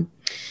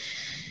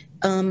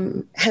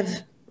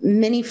 have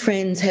many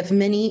friends, have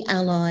many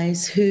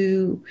allies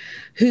who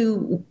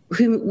do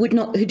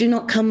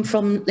not come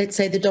from, let's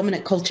say, the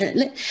dominant culture.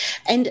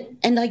 And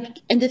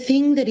the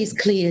thing that is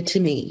clear to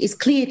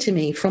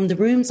me from the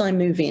rooms I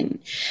move in,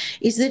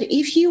 is that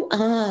if you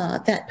are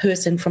that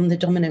person from the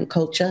dominant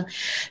culture,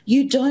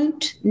 you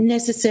don't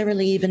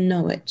necessarily even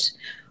know it.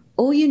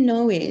 All you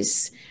know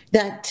is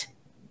that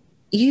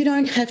you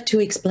don't have to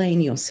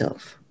explain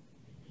yourself.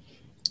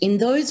 In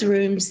those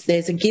rooms,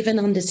 there's a given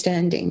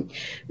understanding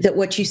that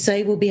what you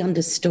say will be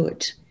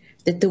understood,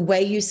 that the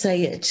way you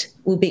say it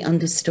will be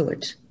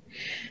understood,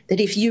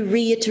 that if you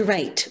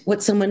reiterate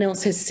what someone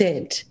else has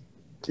said,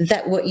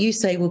 that what you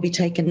say will be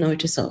taken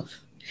notice of.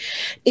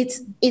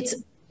 It's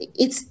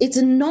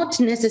not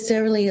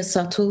necessarily a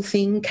subtle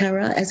thing,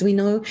 Cara, as we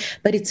know,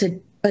 but it's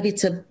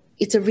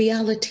a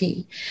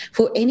reality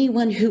for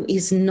anyone who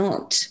is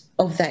not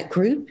of that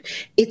group.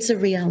 It's a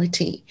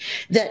reality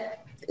that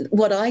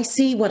what I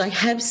see, what I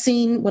have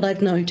seen, what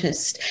I've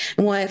noticed,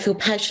 and why I feel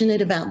passionate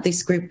about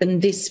this group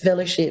and this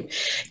fellowship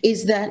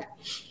is that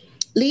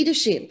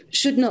leadership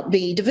should not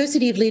be,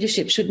 diversity of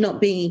leadership should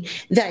not be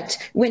that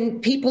when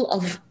people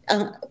of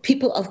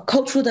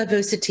cultural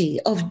diversity,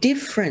 of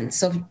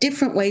difference, of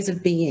different ways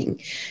of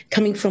being,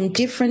 coming from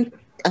different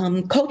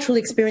cultural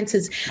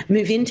experiences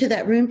move into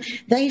that room,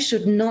 they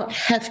should not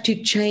have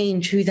to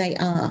change who they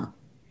are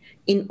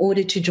in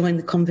order to join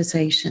the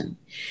conversation.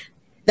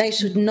 They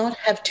should not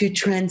have to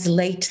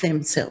translate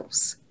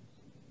themselves.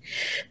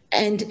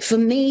 And for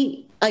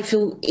me, I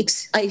feel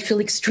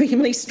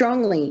extremely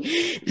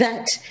strongly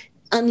that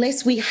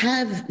unless we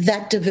have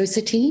that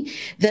diversity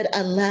that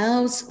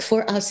allows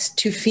for us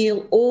to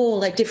feel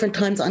all at different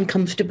times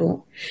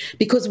uncomfortable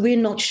because we're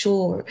not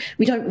sure,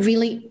 we don't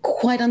really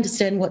quite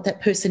understand what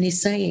that person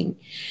is saying.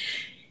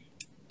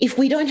 If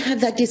we don't have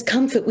that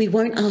discomfort, we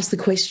won't ask the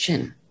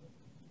question.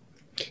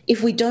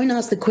 If we don't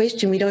ask the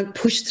question, we don't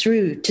push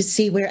through to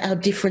see where our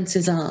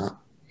differences are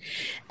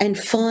and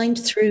find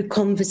through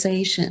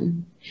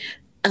conversation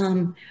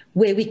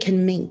where we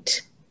can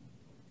meet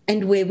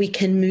and where we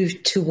can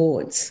move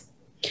towards.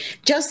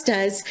 Just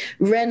as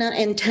Rena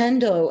and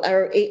Thando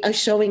are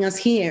showing us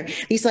here,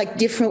 these like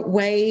different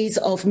ways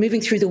of moving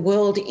through the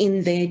world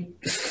in their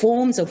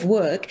forms of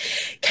work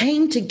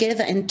came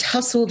together and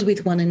tussled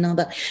with one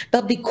another,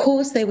 but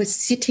because they were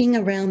sitting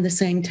around the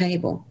same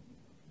table.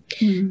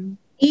 Mm.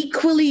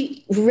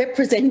 Equally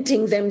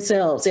representing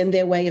themselves and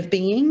their way of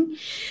being,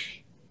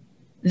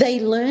 they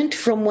learned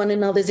from one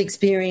another's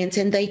experience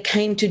and they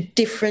came to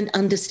different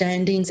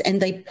understandings and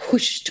they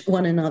pushed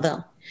one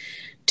another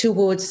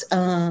towards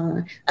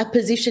a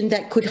position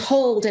that could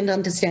hold and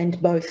understand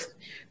both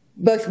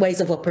ways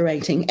of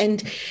operating.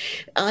 And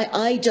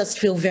I just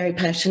feel very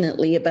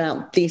passionately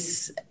about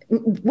this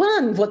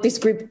what this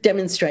group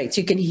demonstrates,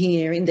 you can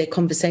hear in their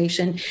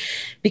conversation,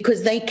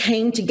 because they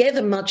came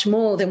together much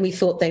more than we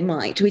thought they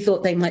might. We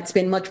thought they might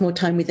spend much more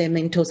time with their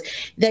mentors.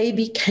 They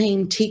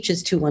became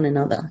teachers to one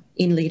another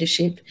in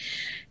leadership.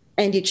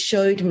 And it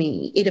showed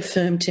me, it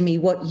affirmed to me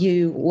what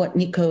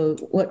Nico,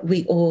 what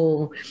we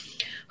all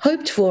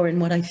hoped for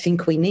and what I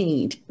think we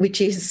need,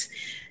 which is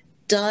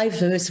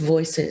diverse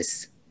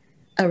voices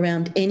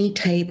around any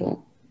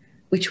table,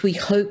 which we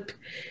hope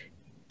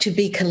to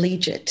be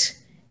collegiate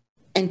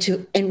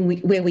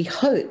where we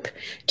hope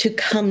to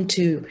come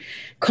to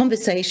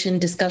conversation,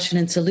 discussion,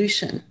 and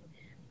solution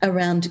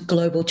around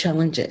global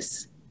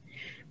challenges.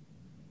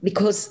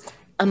 Because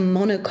a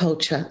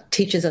monoculture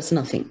teaches us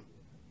nothing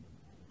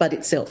but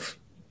itself.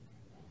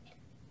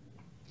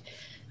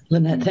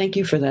 Lynette, thank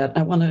you for that.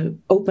 I want to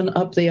open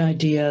up the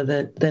idea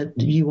that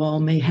you all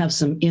may have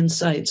some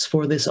insights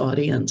for this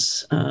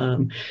audience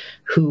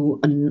who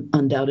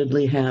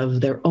undoubtedly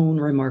have their own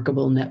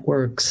remarkable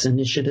networks,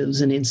 initiatives,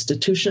 and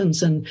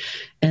institutions, and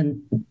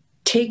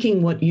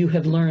taking what you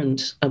have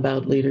learned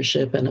about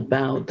leadership and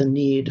about the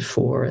need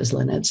for, as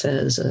Lynette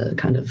says, a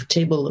kind of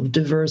table of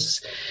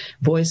diverse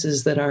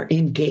voices that are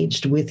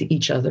engaged with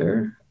each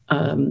other.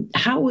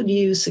 How would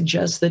you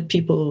suggest that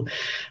people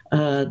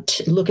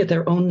look at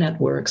their own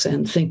networks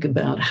and think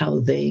about how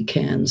they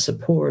can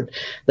support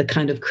the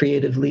kind of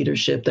creative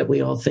leadership that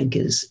we all think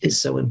is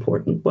so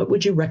important? What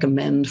would you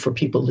recommend for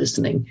people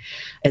listening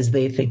as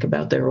they think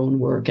about their own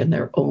work and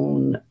their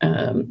own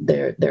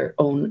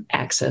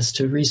access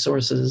to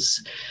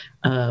resources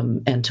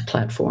and to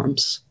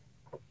platforms?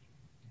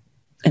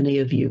 Any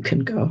of you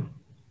can go.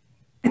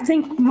 I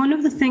think one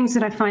of the things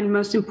that I find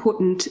most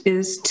important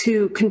is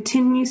to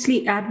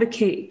continuously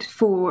advocate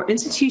for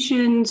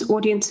institutions,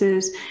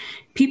 audiences,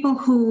 people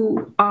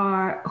who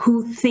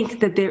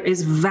think that there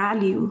is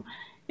value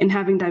in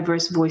having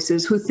diverse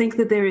voices, who think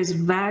that there is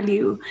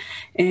value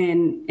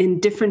in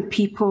different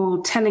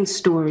people telling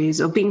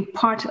stories or being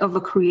part of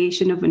a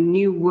creation of a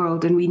new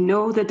world. And we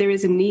know that there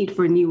is a need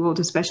for a new world,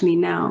 especially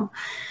now.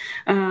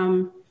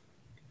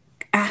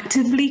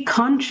 Actively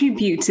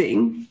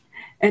contributing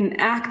and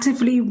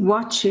actively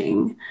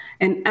watching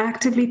and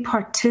actively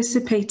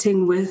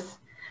participating with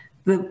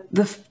the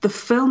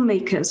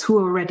filmmakers who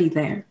are already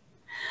there.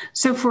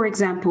 So, for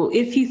example,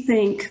 if you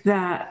think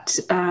that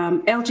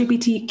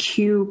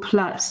LGBTQ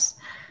plus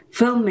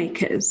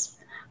filmmakers'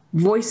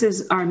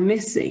 voices are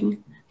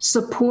missing,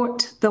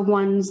 support the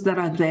ones that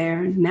are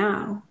there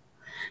now.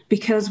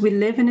 Because we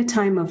live in a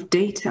time of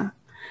data,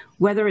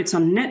 whether it's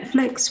on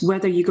Netflix,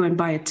 whether you go and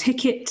buy a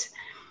ticket,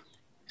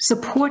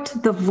 support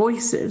the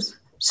voices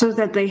so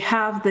that they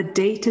have the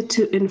data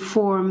to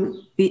inform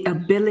the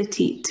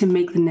ability to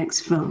make the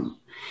next film.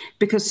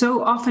 Because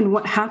so often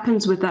what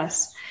happens with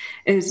us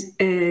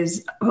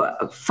is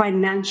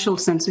financial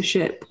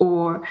censorship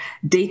or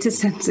data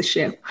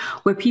censorship,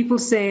 where people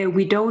say,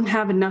 we don't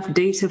have enough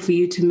data for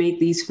you to make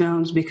these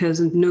films because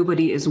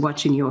nobody is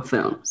watching your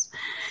films,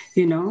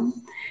 you know?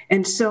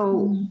 And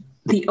so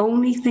the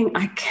only thing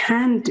I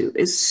can do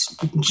is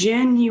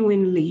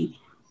genuinely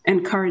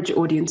encourage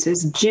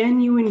audiences,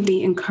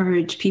 genuinely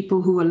encourage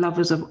people who are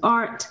lovers of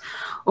art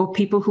or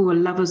people who are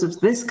lovers of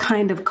this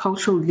kind of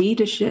cultural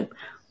leadership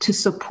to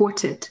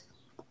support it.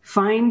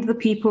 Find the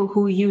people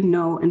who you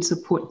know and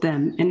support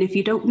them. And if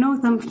you don't know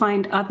them,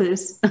 find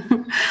others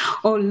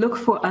or look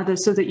for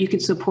others so that you can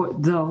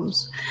support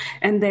those.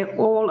 And they're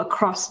all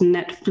across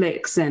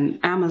Netflix and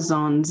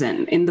Amazons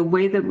and in the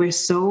way that we're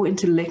so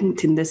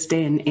interlinked in this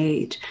day and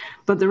age.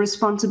 But the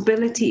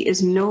responsibility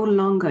is no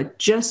longer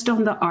just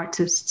on the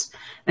artists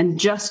and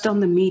just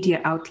on the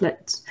media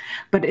outlets,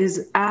 but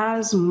is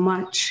as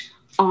much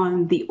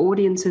on the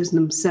audiences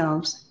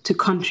themselves to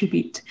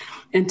contribute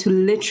and to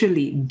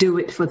literally do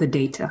it for the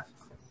data.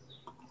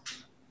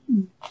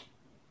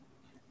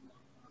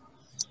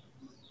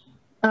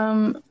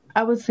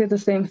 I would say the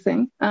same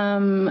thing.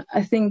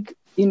 I think,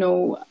 you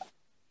know,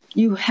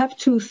 you have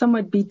to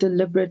somewhat be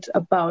deliberate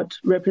about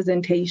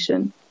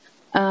representation.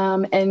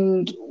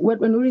 And what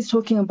Wanuri is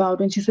talking about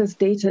when she says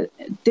data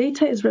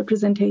is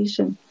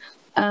representation.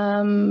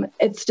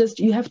 It's just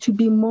you have to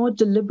be more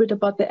deliberate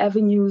about the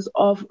avenues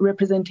of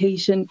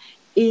representation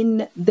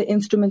in the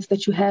instruments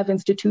that you have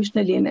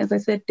institutionally. And as I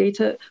said,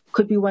 data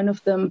could be one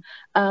of them.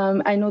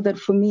 I know that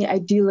for me, I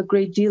deal a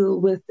great deal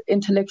with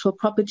intellectual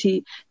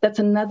property. That's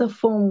another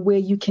form where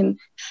you can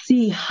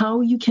see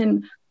how you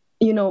can,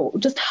 you know,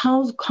 just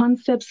house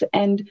concepts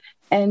and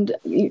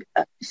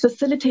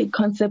facilitate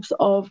concepts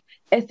of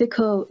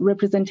ethical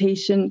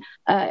representation,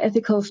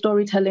 ethical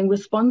storytelling,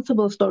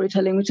 responsible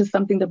storytelling, which is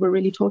something that we're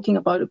really talking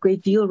about a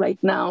great deal right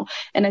now.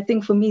 And I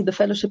think for me, the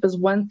fellowship is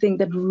one thing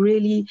that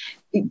really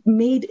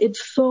made it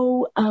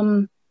so,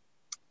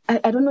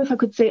 I don't know if I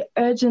could say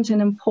urgent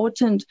and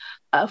important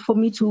for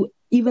me to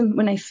even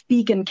when I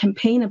speak and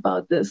campaign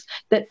about this,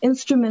 that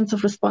instruments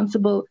of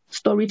responsible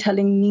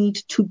storytelling need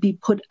to be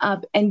put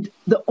up. And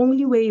the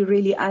only way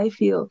really I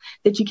feel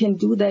that you can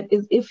do that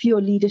is if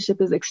your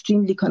leadership is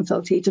extremely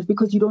consultative,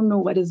 because you don't know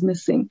what is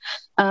missing.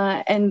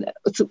 And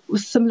it's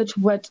similar to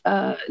what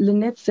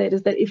Lynette said,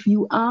 is that if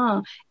you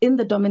are in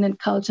the dominant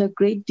culture, a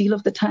great deal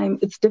of the time,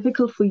 it's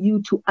difficult for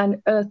you to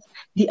unearth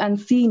the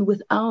unseen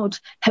without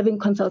having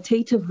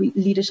consultative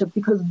leadership,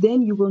 because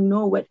then you will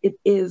know what it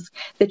is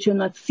that you're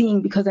not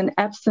seeing, because an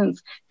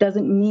absence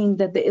doesn't mean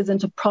that there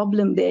isn't a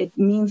problem there. It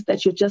means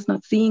that you're just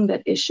not seeing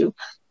that issue.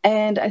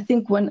 And I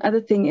think one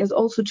other thing is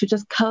also to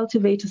just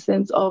cultivate a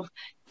sense of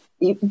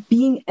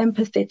being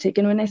empathetic.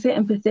 And when I say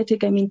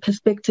empathetic, I mean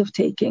perspective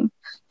taking.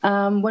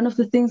 One of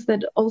the things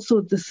that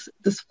also this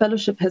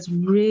fellowship has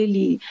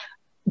really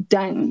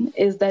done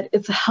is that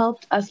it's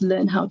helped us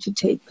learn how to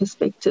take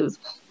perspectives,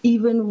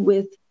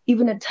 even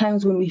at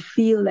times when we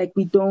feel like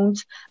we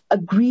don't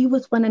agree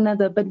with one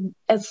another. But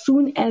as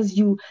soon as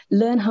you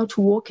learn how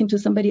to walk into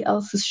somebody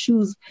else's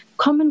shoes,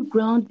 common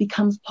ground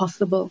becomes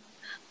possible.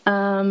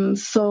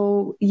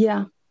 So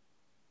yeah.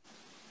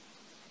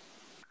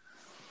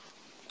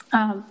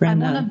 I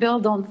want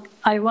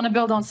to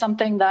build on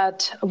something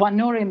that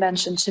Wanuri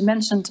mentioned. She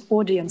mentioned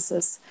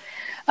audiences.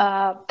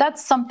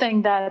 That's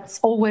something that's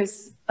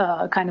always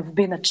kind of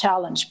been a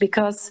challenge,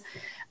 because,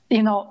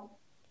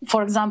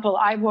 for example,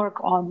 I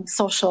work on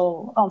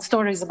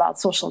stories about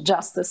social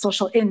justice,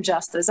 social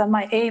injustice, and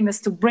my aim is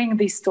to bring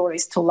these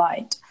stories to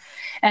light.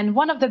 And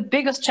one of the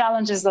biggest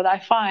challenges that I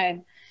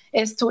find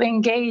is to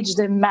engage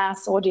the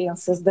mass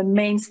audiences, the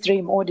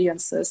mainstream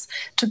audiences,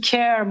 to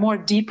care more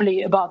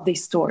deeply about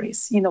these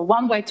stories.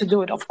 One way to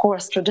do it, of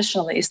course,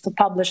 traditionally, is to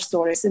publish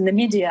stories in the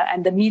media,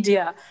 and the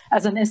media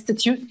as an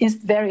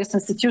various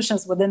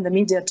institutions within the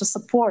media to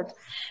support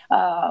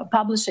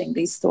publishing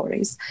these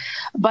stories.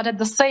 But at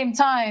the same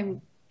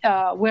time,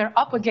 we're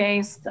up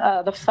against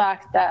the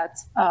fact that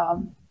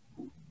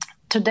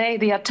today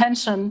the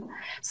attention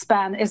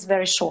span is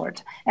very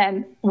short,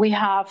 and we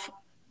have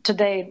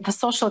today the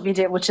social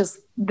media, which is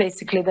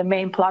basically the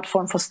main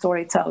platform for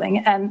storytelling,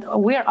 and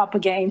we're up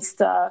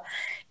against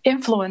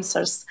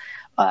influencers,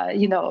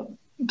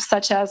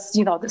 such as,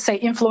 say,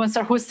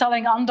 influencer who's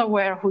selling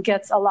underwear, who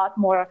gets a lot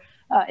more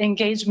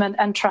engagement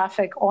and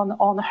traffic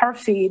on her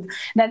feed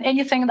than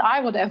anything that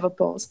I would ever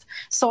post.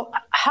 So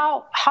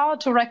how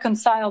to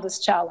reconcile this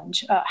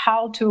challenge?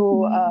 How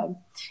to,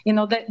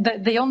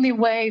 the only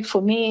way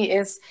for me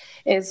is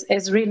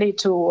really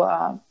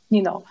to,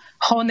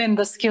 hone in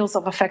the skills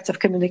of effective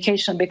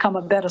communication, become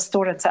a better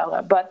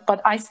storyteller.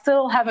 But I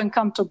still haven't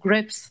come to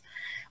grips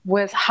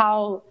with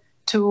how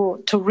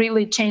to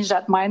really change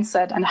that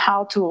mindset, and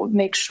how to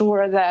make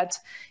sure that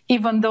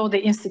even though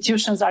the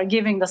institutions are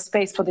giving the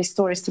space for these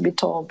stories to be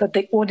told, that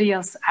the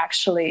audience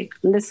actually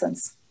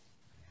listens.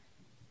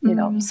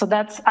 So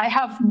I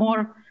have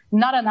more,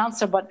 not an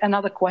answer, but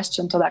another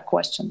question to that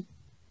question.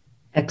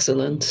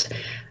 Excellent.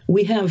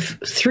 We have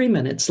 3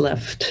 minutes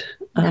left.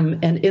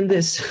 And in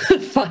this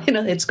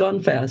final, it's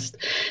gone fast.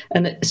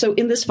 And so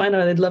in this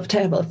final, I'd love to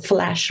have a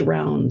flash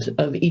round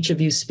of each of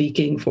you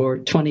speaking for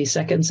 20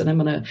 seconds. And I'm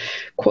going to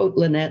quote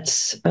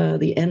Lynette's,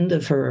 the end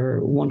of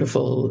her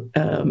wonderful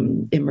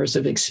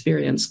immersive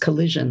experience,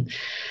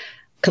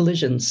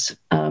 Collisions.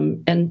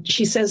 And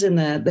she says in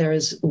that there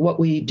is what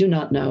we do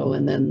not know,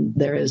 and then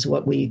there is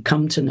what we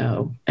come to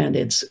know, and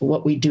it's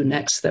what we do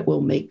next that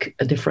will make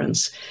a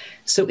difference.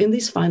 So in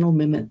these final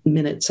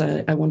minutes,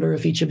 I wonder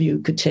if each of you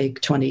could take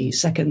 20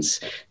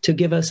 seconds to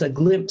give us a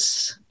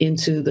glimpse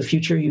into the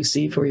future you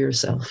see for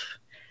yourself.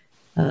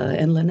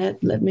 And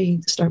Lynette, let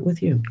me start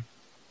with you.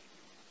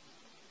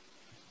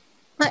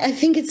 I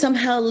think it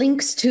somehow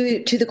links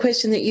to the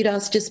question that you'd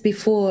asked just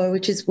before,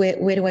 which is where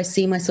do I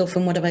see myself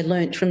and what have I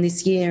learned from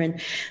this year?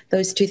 And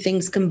those two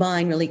things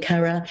combine, really,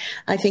 Cara.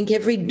 I think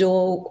every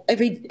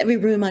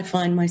room I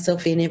find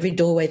myself in, every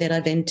doorway that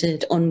I've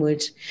entered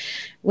onward,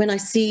 when I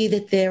see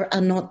that there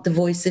are not the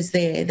voices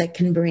there that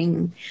can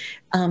bring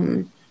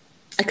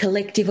a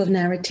collective of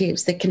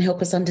narratives that can help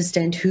us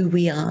understand who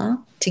we are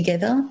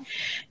together,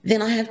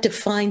 then I have to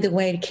find the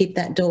way to keep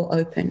that door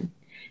open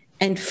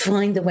and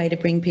find the way to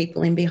bring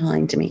people in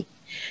behind me.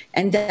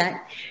 And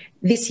that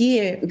this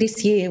year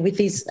with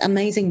these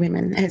amazing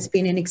women has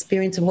been an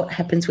experience of what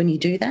happens when you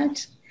do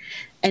that.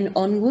 And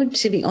onward,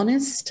 to be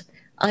honest,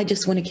 I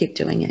just want to keep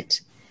doing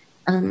it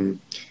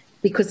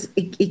because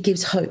it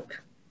gives hope.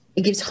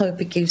 It gives hope.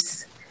 It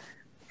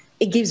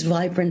gives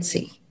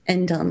vibrancy,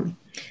 and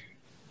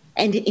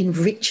it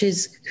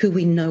enriches who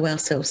we know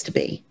ourselves to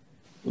be.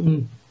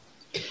 Mm.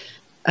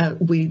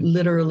 We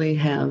literally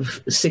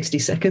have 60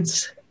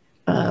 seconds.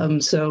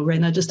 So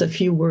Rena, just a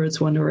few words,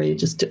 Wanuri,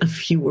 just a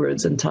few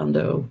words, and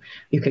Thando,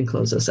 you can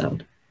close us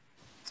out.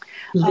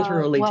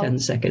 Literally 10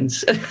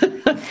 seconds.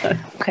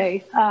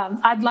 Okay.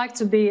 I'd like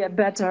to be a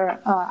better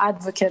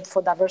advocate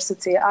for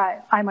diversity.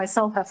 I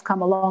myself have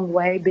come a long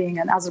way being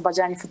an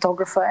Azerbaijani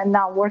photographer and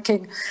now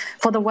working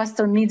for the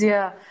Western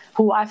media,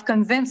 who I've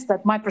convinced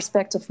that my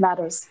perspective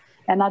matters.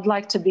 And I'd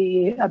like to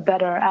be a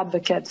better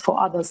advocate for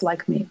others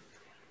like me.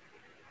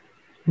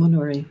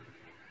 Wanuri.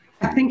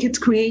 I think it's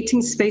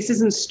creating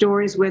spaces and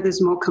stories where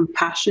there's more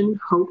compassion,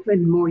 hope,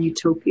 and more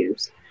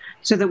utopias,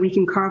 so that we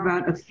can carve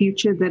out a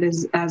future that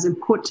is as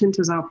important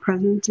as our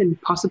present and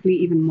possibly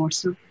even more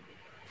so.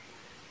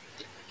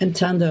 And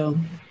Thando,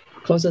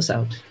 close us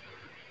out.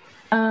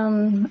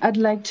 I'd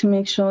like to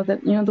make sure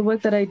that, the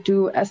work that I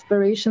do,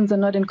 aspirations are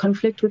not in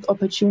conflict with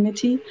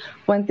opportunity.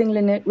 One thing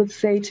Lynette would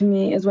say to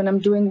me is when I'm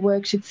doing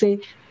work, she'd say,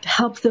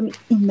 help them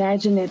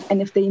imagine it.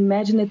 And if they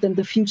imagine it, then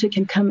the future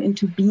can come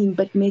into being,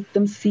 but make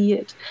them see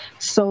it.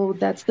 So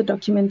that's the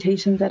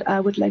documentation that I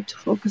would like to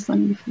focus on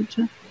in the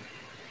future.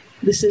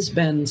 This has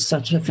been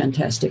such a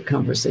fantastic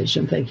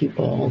conversation. Thank you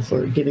all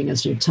for giving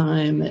us your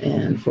time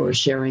and for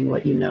sharing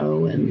what you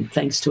know. And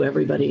thanks to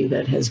everybody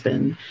that has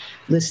been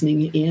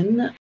listening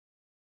in.